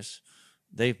darkness,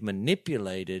 they've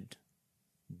manipulated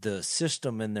the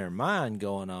system in their mind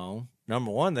going on.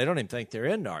 Number one, they don't even think they're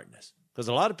in darkness. Because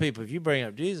a lot of people, if you bring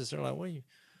up Jesus, they're like, "What are you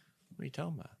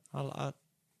talking about?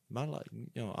 My life,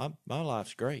 my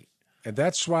life's great." And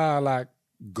that's why I like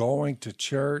going to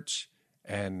church,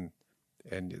 and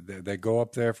they go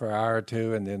up there for an hour or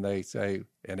two, and then they say,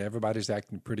 and everybody's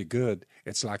acting pretty good.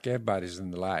 It's like everybody's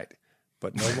in the light,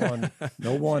 but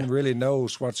no one really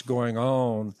knows what's going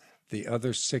on the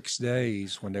other 6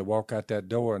 days when they walk out that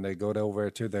door and they go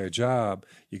over to their job.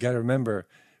 You got to remember,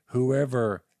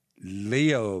 whoever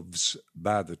lives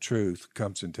by the truth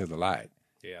comes into the light.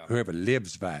 Yeah. Whoever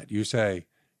lives by it, you say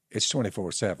it's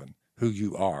 24/7. Who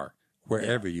you are,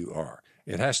 wherever you are.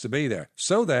 It has to be there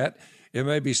so that it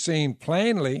may be seen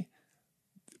plainly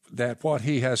that what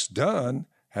he has done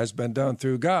has been done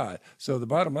through God. So the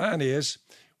bottom line is,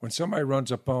 when somebody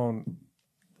runs upon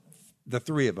the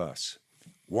three of us,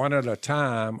 one at a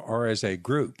time or as a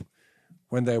group,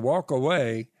 when they walk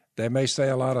away, they may say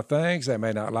a lot of things. They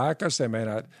may not like us. They may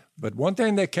not. But one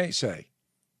thing they can't say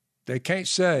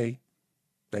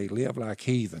they live like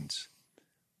heathens.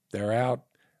 They're out.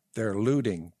 They're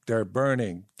looting, they're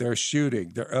burning, they're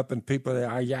shooting, they're upping people.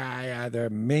 They're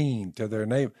mean to their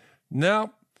neighbor.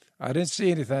 No, I didn't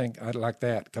see anything like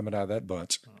that coming out of that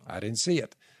bunch. I didn't see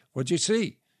it. What'd you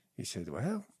see? He said,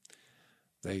 well,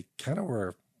 they kind of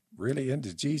were really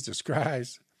into Jesus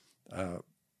Christ. I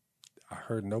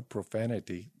heard no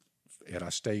profanity, and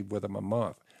I stayed with them a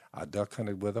month. I duck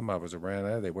hunted with them. I was around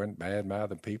there. They weren't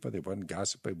bad-mouthing people. They wasn't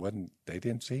gossiping. They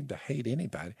didn't seem to hate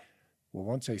anybody. Well,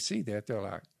 once they see that, they're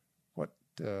like,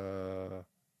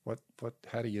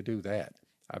 how do you do that?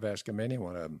 I've asked them, any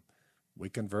one of them. We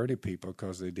converted people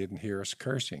because they didn't hear us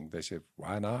cursing. They said,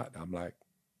 why not? I'm like,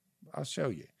 I'll show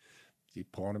you. You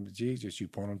point them to Jesus, you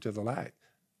point them to the light.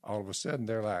 All of a sudden,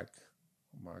 they're like,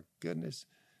 oh my goodness,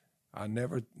 I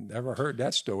never heard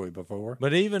that story before.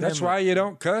 But even that's why you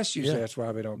don't cuss. You say that's why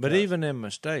we don't. But cuss. even in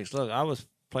mistakes, look, I was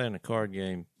playing a card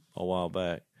game a while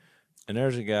back, and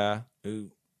there's a guy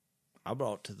who I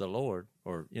brought to the Lord,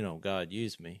 or God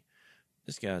used me.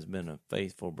 This guy's been a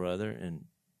faithful brother, and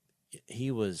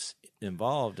he was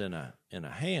involved in a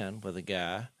hand with a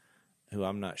guy who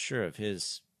I'm not sure of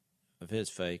his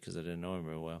faith, because I didn't know him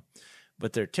very well.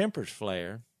 But their tempers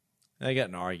flare. They got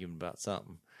an argument about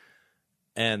something,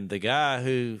 and the guy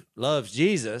who loves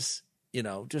Jesus,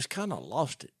 just kind of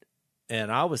lost it.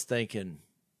 And I was thinking,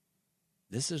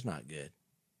 this is not good.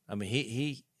 I mean,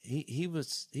 he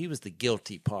was the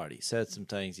guilty party. Said some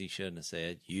things he shouldn't have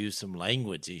said. Used some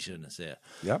language he shouldn't have said.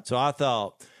 Yep. So I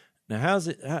thought, now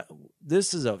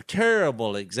this is a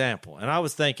terrible example. And I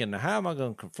was thinking, now how am I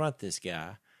going to confront this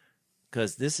guy?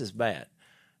 Because this is bad.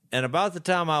 And about the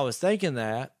time I was thinking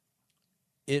that,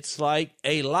 it's like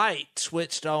a light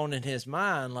switched on in his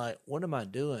mind. Like, what am I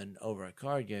doing over a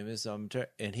card game?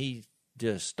 And he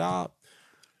just stopped,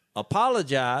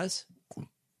 apologized,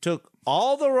 took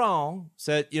all the wrong,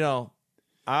 said,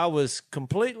 I was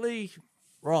completely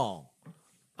wrong.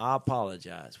 I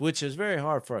apologize, which is very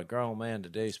hard for a grown man to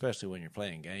do, especially when you're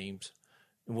playing games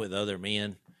with other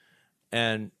men.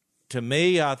 And to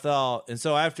me, I thought, and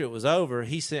so after it was over,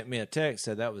 he sent me a text,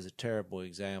 said that was a terrible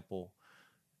example.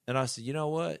 And I said, you know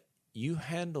what? You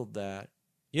handled that.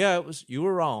 Yeah, you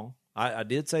were wrong. I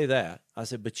did say that. I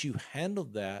said, but you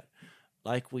handled that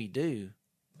like we do,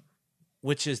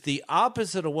 which is the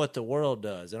opposite of what the world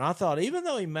does. And I thought, even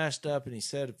though he messed up and he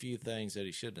said a few things that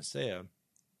he shouldn't have said,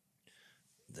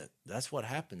 that's what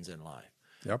happens in life.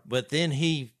 Yep. But then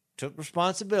he took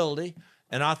responsibility.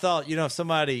 And I thought, if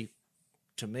somebody,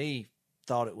 to me,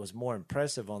 thought it was more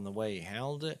impressive on the way he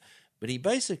handled it, but he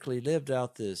basically lived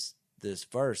out this this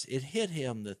verse, it hit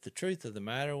him that the truth of the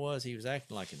matter was he was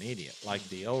acting like an idiot, like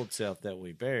the old self that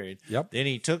we buried. Yep. Then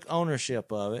he took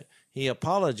ownership of it. He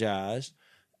apologized,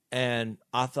 and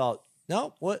I thought,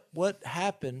 no, what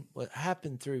happened? What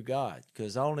happened through God?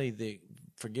 Because only the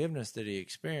forgiveness that he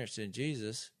experienced in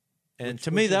Jesus. And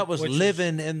to me, that was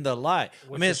living in the light.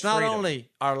 I mean, it's not freedom. only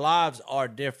our lives are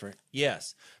different,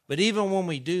 yes, but even when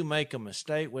we do make a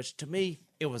mistake, which to me,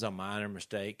 it was a minor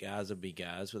mistake. Guys will be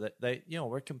guys with it.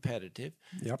 We're competitive.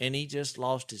 Yep. And he just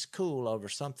lost his cool over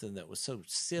something that was so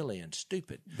silly and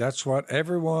stupid. That's what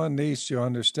everyone needs to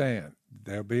understand.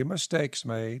 There'll be mistakes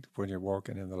made when you're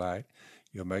walking in the light.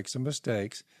 You'll make some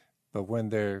mistakes, but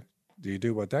when you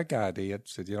do what that guy did,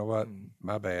 said, you know what,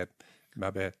 my bad.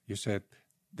 You said,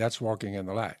 that's walking in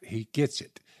the light. He gets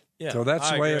it. Yeah, So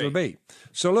that's I the way agree. it'll be.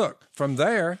 So look, from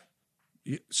there,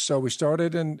 so we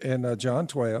started in John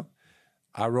 12.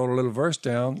 I wrote a little verse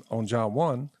down on John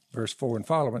 1, verse 4 and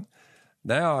following.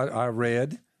 Now I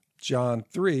read John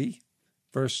 3,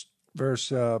 verse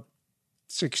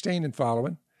 16 and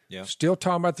following. Yeah. Still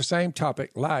talking about the same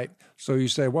topic, light. So you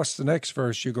say, what's the next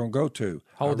verse you're going to go to?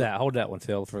 Hold that one,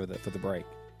 Phil, for the break.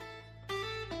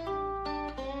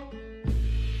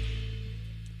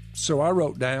 So I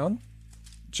wrote down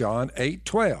John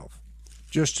 8:12,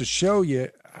 just to show you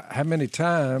how many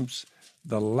times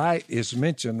the light is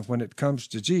mentioned when it comes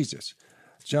to Jesus.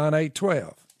 John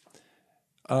 8:12.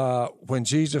 When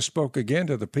Jesus spoke again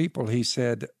to the people, he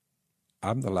said,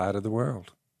 I'm the light of the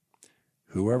world.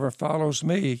 Whoever follows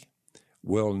me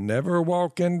will never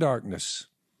walk in darkness,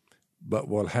 but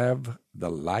will have the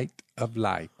light of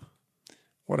life.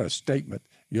 What a statement.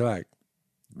 You're like,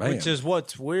 man. Which is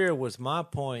what's weird was my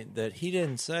point, that he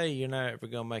didn't say you're not ever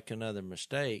going to make another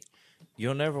mistake.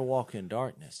 You'll never walk in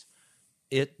darkness.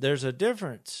 There's a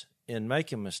difference in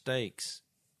making mistakes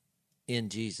in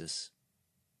Jesus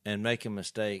and making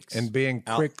mistakes and being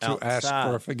quick to ask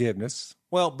outside. for forgiveness.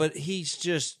 Well, but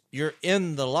you're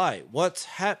in the light. What's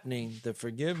happening, the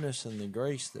forgiveness and the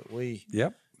grace that we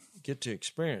Yep. get to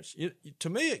experience. To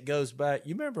me, it goes back.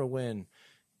 You remember when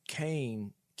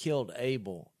Cain killed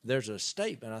Abel? There's a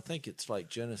statement, I think it's like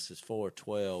Genesis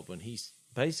 4:12, when he's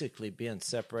basically being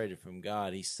separated from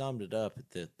God. He summed it up.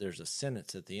 There's a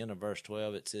sentence at the end of verse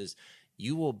 12. It says,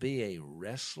 you will be a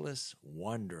restless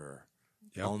wanderer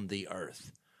on the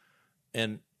earth.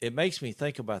 And it makes me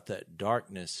think about that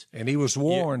darkness. And he was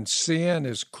warned, sin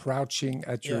is crouching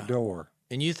at your Yeah. door.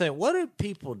 And you think, what do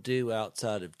people do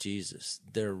outside of Jesus?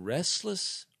 They're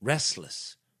restless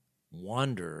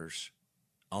wanderers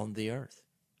on the earth.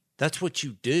 That's what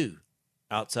you do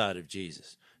outside of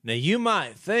Jesus. Now, you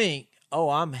might think, oh,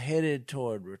 I'm headed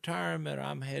toward retirement, or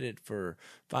I'm headed for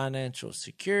financial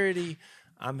security,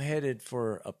 I'm headed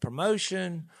for a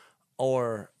promotion,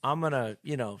 or I'm going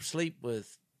to, sleep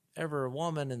with every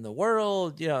woman in the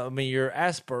world. Your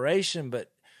aspiration,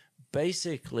 but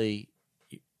basically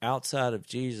outside of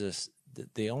Jesus,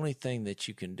 the only thing that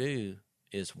you can do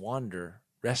is wander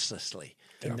restlessly.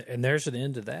 And there's an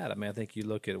end to that. I think you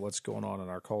look at what's going on in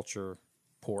our culture,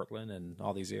 Portland and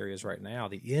all these areas right now,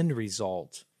 the end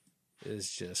result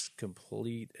is just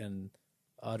complete and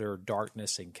utter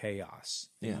darkness and chaos.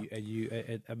 Yeah.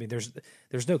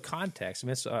 There's no context.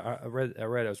 I'm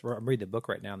reading the book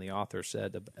right now, and the author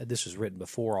said this was written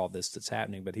before all this that's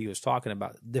happening, but he was talking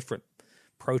about different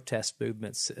protest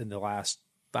movements in the last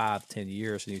 5-10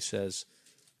 years, and he says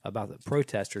about the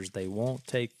protesters, they won't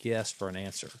take yes for an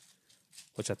answer,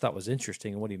 which I thought was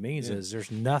interesting. And what he means is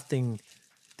there's no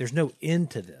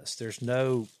end to this. There's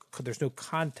no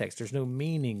context. There's no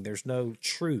meaning. There's no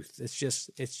truth. It's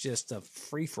just a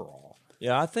free for all.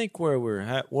 Yeah, I think where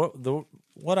we're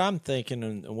what I'm thinking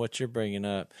and what you're bringing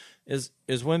up is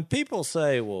when people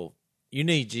say, "Well, you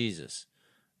need Jesus."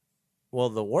 Well,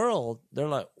 the world, they're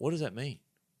like, "What does that mean?"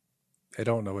 They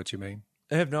don't know what you mean.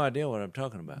 They have no idea what I'm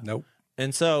talking about. Nope.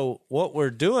 And so what we're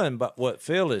doing, but what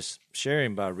Phil is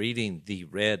sharing by reading the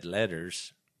red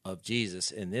letters of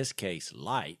Jesus, in this case,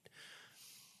 light,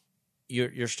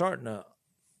 you're starting to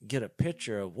get a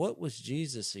picture of what was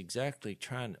Jesus exactly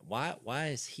trying. Why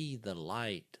is he the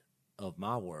light of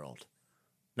my world?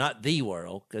 Not the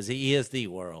world, because he is the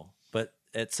world. But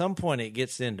at some point it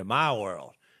gets into my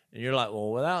world. And you're like,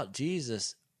 well, without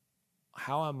Jesus,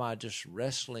 how am I just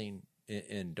wrestling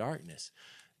in darkness?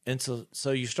 And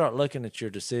so you start looking at your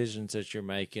decisions that you're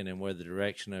making and where the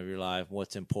direction of your life,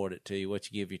 what's important to you,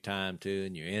 what you give your time to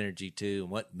and your energy to, and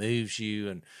what moves you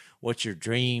and what your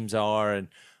dreams are. And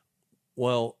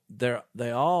well,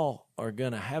 they all are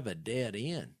going to have a dead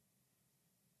end.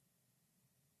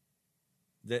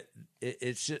 That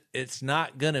it's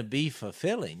not going to be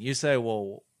fulfilling. You say,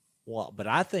 well, but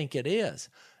I think it is.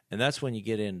 And that's when you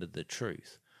get into the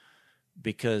truth.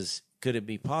 Because could it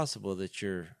be possible that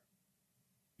you're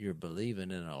believing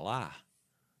in a lie,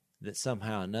 that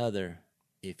somehow or another,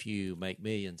 if you make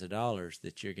millions of dollars,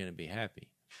 that you're going to be happy?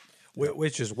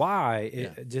 Which is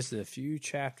why, just a few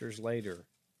chapters later,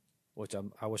 which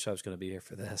I wish I was going to be here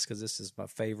for this, because this is my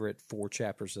favorite 4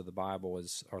 chapters of the Bible,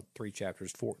 or 3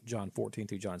 chapters, John 14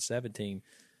 through John 17.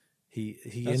 He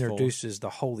introduces the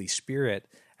Holy Spirit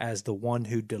as the one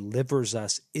who delivers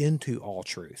us into all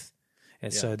truth.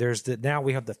 And so now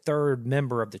we have the third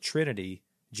member of the Trinity.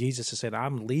 Jesus has said,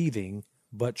 I'm leaving,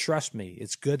 but trust me,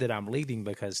 it's good that I'm leaving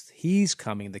because he's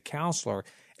coming, the counselor.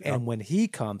 And when he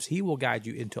comes, he will guide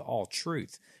you into all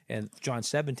truth. And John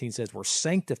 17 says we're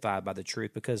sanctified by the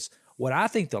truth, because what I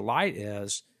think the light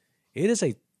is,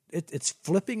 it's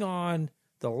flipping on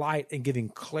the light and giving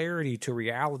clarity to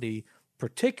reality,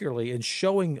 particularly in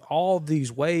showing all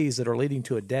these ways that are leading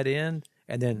to a dead end,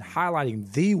 and then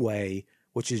highlighting the way,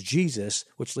 which is Jesus,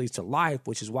 which leads to life,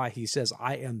 which is why he says,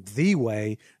 I am the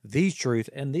way, the truth,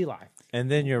 and the life. And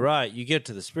then you're right. You get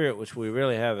to the Spirit, which we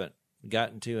really haven't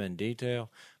gotten to in detail,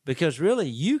 because really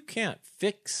you can't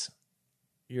fix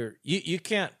you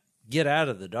can't get out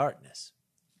of the darkness.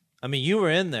 I mean, you were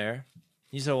in there.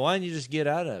 You said, why don't you just get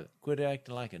out of it? Quit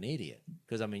acting like an idiot.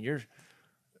 Because, I mean, you're...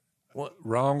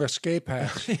 Wrong escape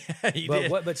hatch.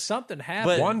 But something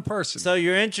happened. One person. So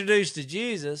you're introduced to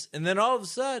Jesus, and then all of a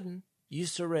sudden, you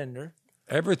surrender.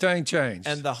 Everything changed.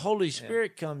 And the Holy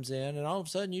Spirit comes in, and all of a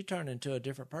sudden, you turn into a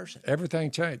different person.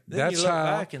 Everything changed. Then you look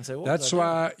back and say, what that's was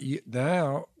I why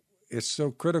now it's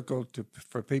so critical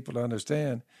for people to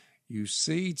understand. You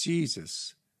see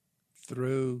Jesus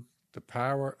through the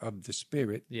power of the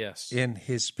Spirit in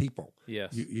his people.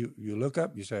 Yes. You look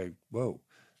up, you say, whoa,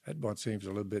 that one seems a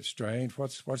little bit strange.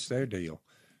 What's their deal?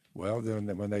 Well,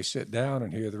 then when they sit down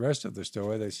and hear the rest of the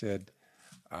story, they said,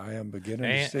 I am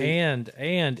beginning to see. And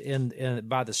in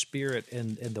by the Spirit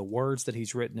in the words that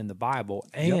he's written in the Bible,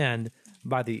 and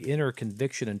by the inner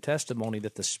conviction and testimony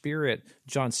that the Spirit,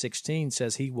 John 16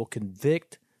 says, he will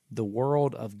convict the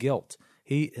world of guilt.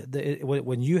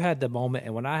 When you had the moment,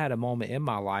 and when I had a moment in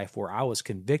my life where I was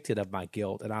convicted of my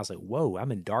guilt, and I was like, whoa,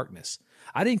 I'm in darkness.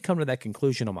 I didn't come to that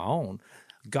conclusion on my own.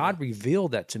 God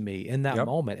revealed that to me in that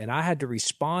moment, and I had to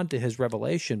respond to his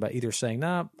revelation by either saying,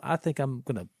 no, I think I'm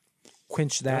going to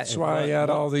quench that. That's why he had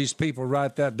all these people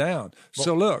write that down.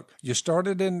 So look, you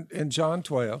started in John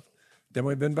 12, then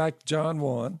we've been back to John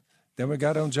 1, then we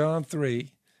got on John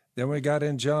 3, then we got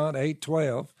in John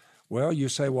 8:12. Well, you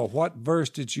say, well, what verse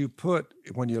did you put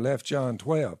when you left John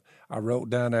 12? I wrote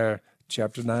down there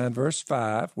chapter 9, verse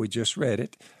 5. We just read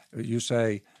it. You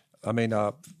say,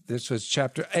 this was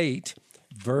chapter 8,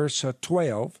 verse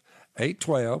 12,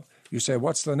 8:12. You say,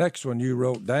 what's the next one you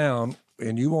wrote down?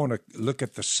 And you want to look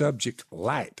at the subject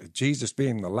light, Jesus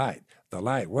being the light. The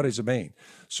light, what does it mean?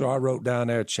 So I wrote down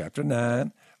there chapter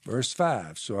 9, verse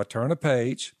 5. So I turn a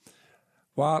page.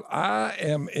 While I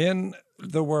am in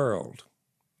the world,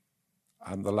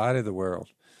 I'm the light of the world.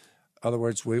 In other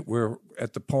words, we're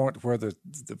at the point where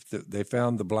they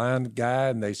found the blind guy,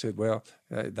 and they said, well,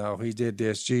 no, he did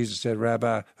this. Jesus said,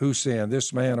 Rabbi, who sinned,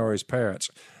 this man or his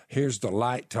parents? Here's the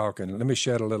light talking. Let me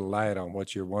shed a little light on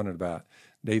what you're wondering about.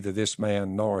 Neither this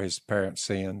man nor his parents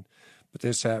sinned, but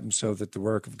this happened so that the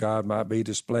work of God might be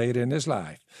displayed in his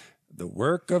life. The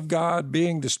work of God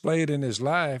being displayed in his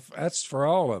life, that's for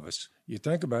all of us. You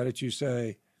think about it, you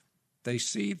say, they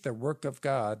see the work of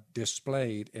God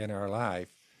displayed in our life,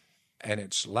 and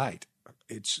it's light.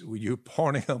 It's you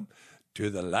pointing them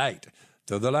to the light,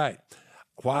 to the light.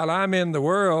 While I'm in the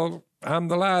world, I'm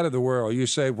the light of the world. You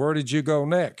say, where did you go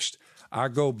next? I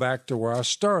go back to where I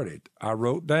started. I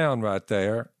wrote down right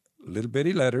there, little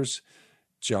bitty letters,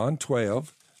 John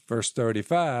 12, verse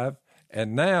 35,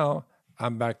 and now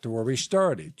I'm back to where we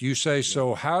started. You say,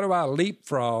 so how do I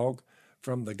leapfrog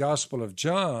from the Gospel of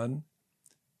John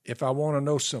if I want to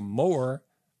know some more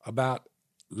about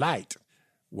light?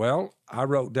 Well, I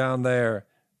wrote down there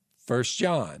 1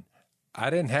 John. I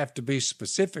didn't have to be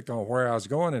specific on where I was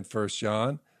going in 1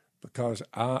 John because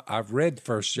I've read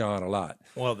 1 John a lot.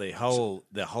 Well, the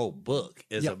whole book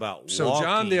is about so walking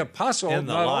John the Apostle, in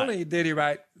the not light. only did he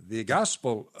write the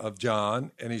Gospel of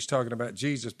John, and he's talking about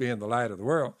Jesus being the light of the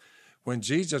world, when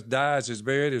Jesus dies, is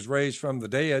buried, is raised from the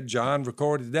dead, John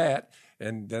recorded that.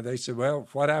 And then they said, well,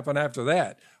 what happened after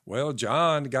that? Well,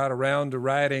 John got around to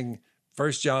writing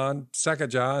 1 John, 2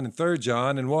 John, and 3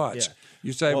 John, and watch. Yeah.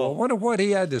 You say, well, I wonder what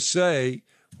he had to say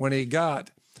when he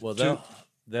got Well, to...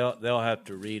 they'll have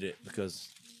to read it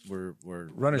because we're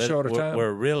running short of time.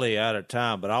 We're really out of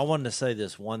time, but I wanted to say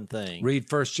this one thing.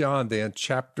 Read 1 John then,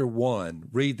 chapter 1.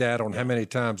 Read that on how many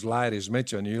times light is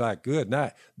mentioned. You're like, good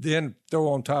night. Then throw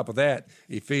on top of that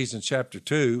Ephesians chapter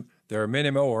 2. There are many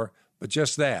more, but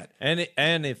just that.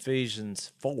 And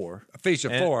Ephesians 4.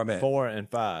 Ephesians 4, I meant. 4 and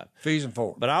 5. Ephesians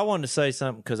 4. But I wanted to say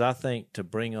something because I think to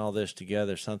bring all this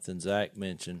together, something Zach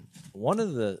mentioned. One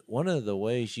of the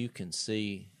ways you can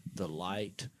see the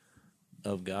light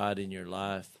of God in your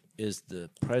life is the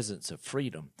presence of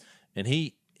freedom. And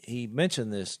he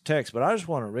mentioned this text, but I just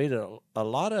want to read it. A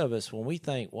lot of us, when we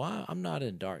think, "Why I'm not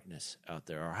in darkness out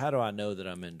there," or "How do I know that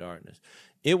I'm in darkness?"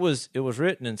 It was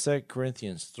written in 2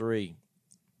 Corinthians 3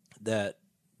 that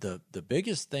the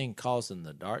biggest thing causing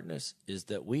the darkness is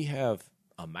that we have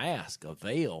a mask, a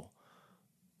veil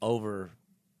over,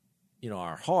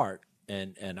 our heart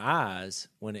and eyes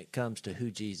when it comes to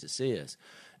who Jesus is.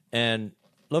 And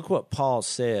look what Paul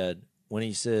said when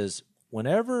he says,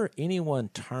 whenever anyone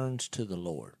turns to the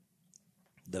Lord,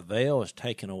 the veil is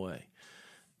taken away.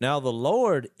 Now, the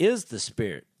Lord is the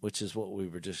Spirit, which is what we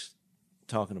were just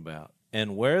talking about.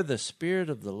 And where the Spirit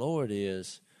of the Lord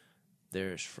is,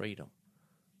 there is freedom,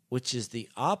 which is the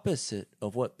opposite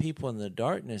of what people in the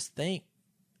darkness think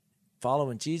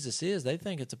following Jesus is. They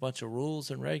think it's a bunch of rules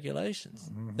and regulations.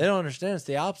 Mm-hmm. They don't understand it's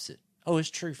the opposite. Oh, it's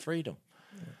true freedom.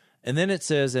 Yeah. And then it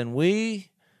says, and we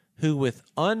who with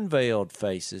unveiled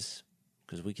faces,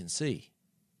 because we can see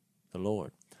the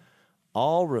Lord,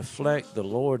 all reflect the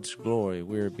Lord's glory.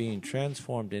 We are being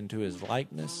transformed into his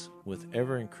likeness with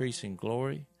ever-increasing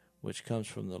glory, which comes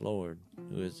from the Lord,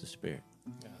 who is the Spirit.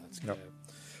 Yeah, that's good.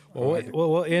 Well,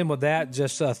 we'll end with that.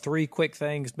 Just 3 quick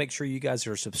things. Make sure you guys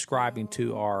are subscribing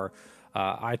to our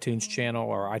iTunes channel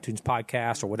or iTunes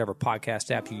podcast or whatever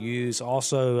podcast app you use.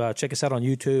 Also, check us out on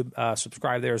YouTube.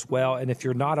 Subscribe there as well. And if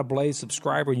you're not a Blaze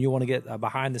subscriber and you want to get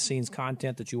behind-the-scenes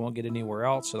content that you won't get anywhere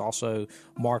else, and also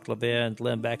Mark Levin,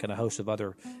 Glenn Beck, and a host of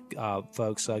other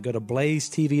folks, go to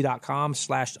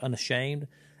blazetv.com/unashamed.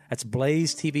 That's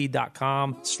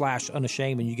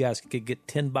blazetv.com/unashamed, and you guys could get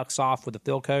 $10 off with the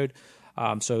Phil code.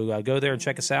 So go there and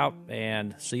check us out,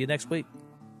 and see you next week.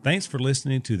 Thanks for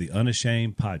listening to the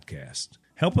Unashamed podcast.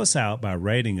 Help us out by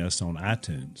rating us on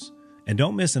iTunes. And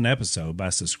don't miss an episode by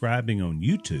subscribing on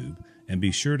YouTube, and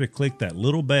be sure to click that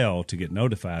little bell to get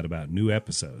notified about new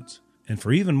episodes. And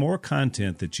for even more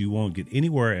content that you won't get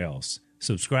anywhere else,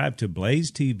 subscribe to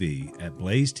Blaze TV at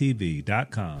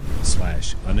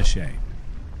blazetv.com/unashamed.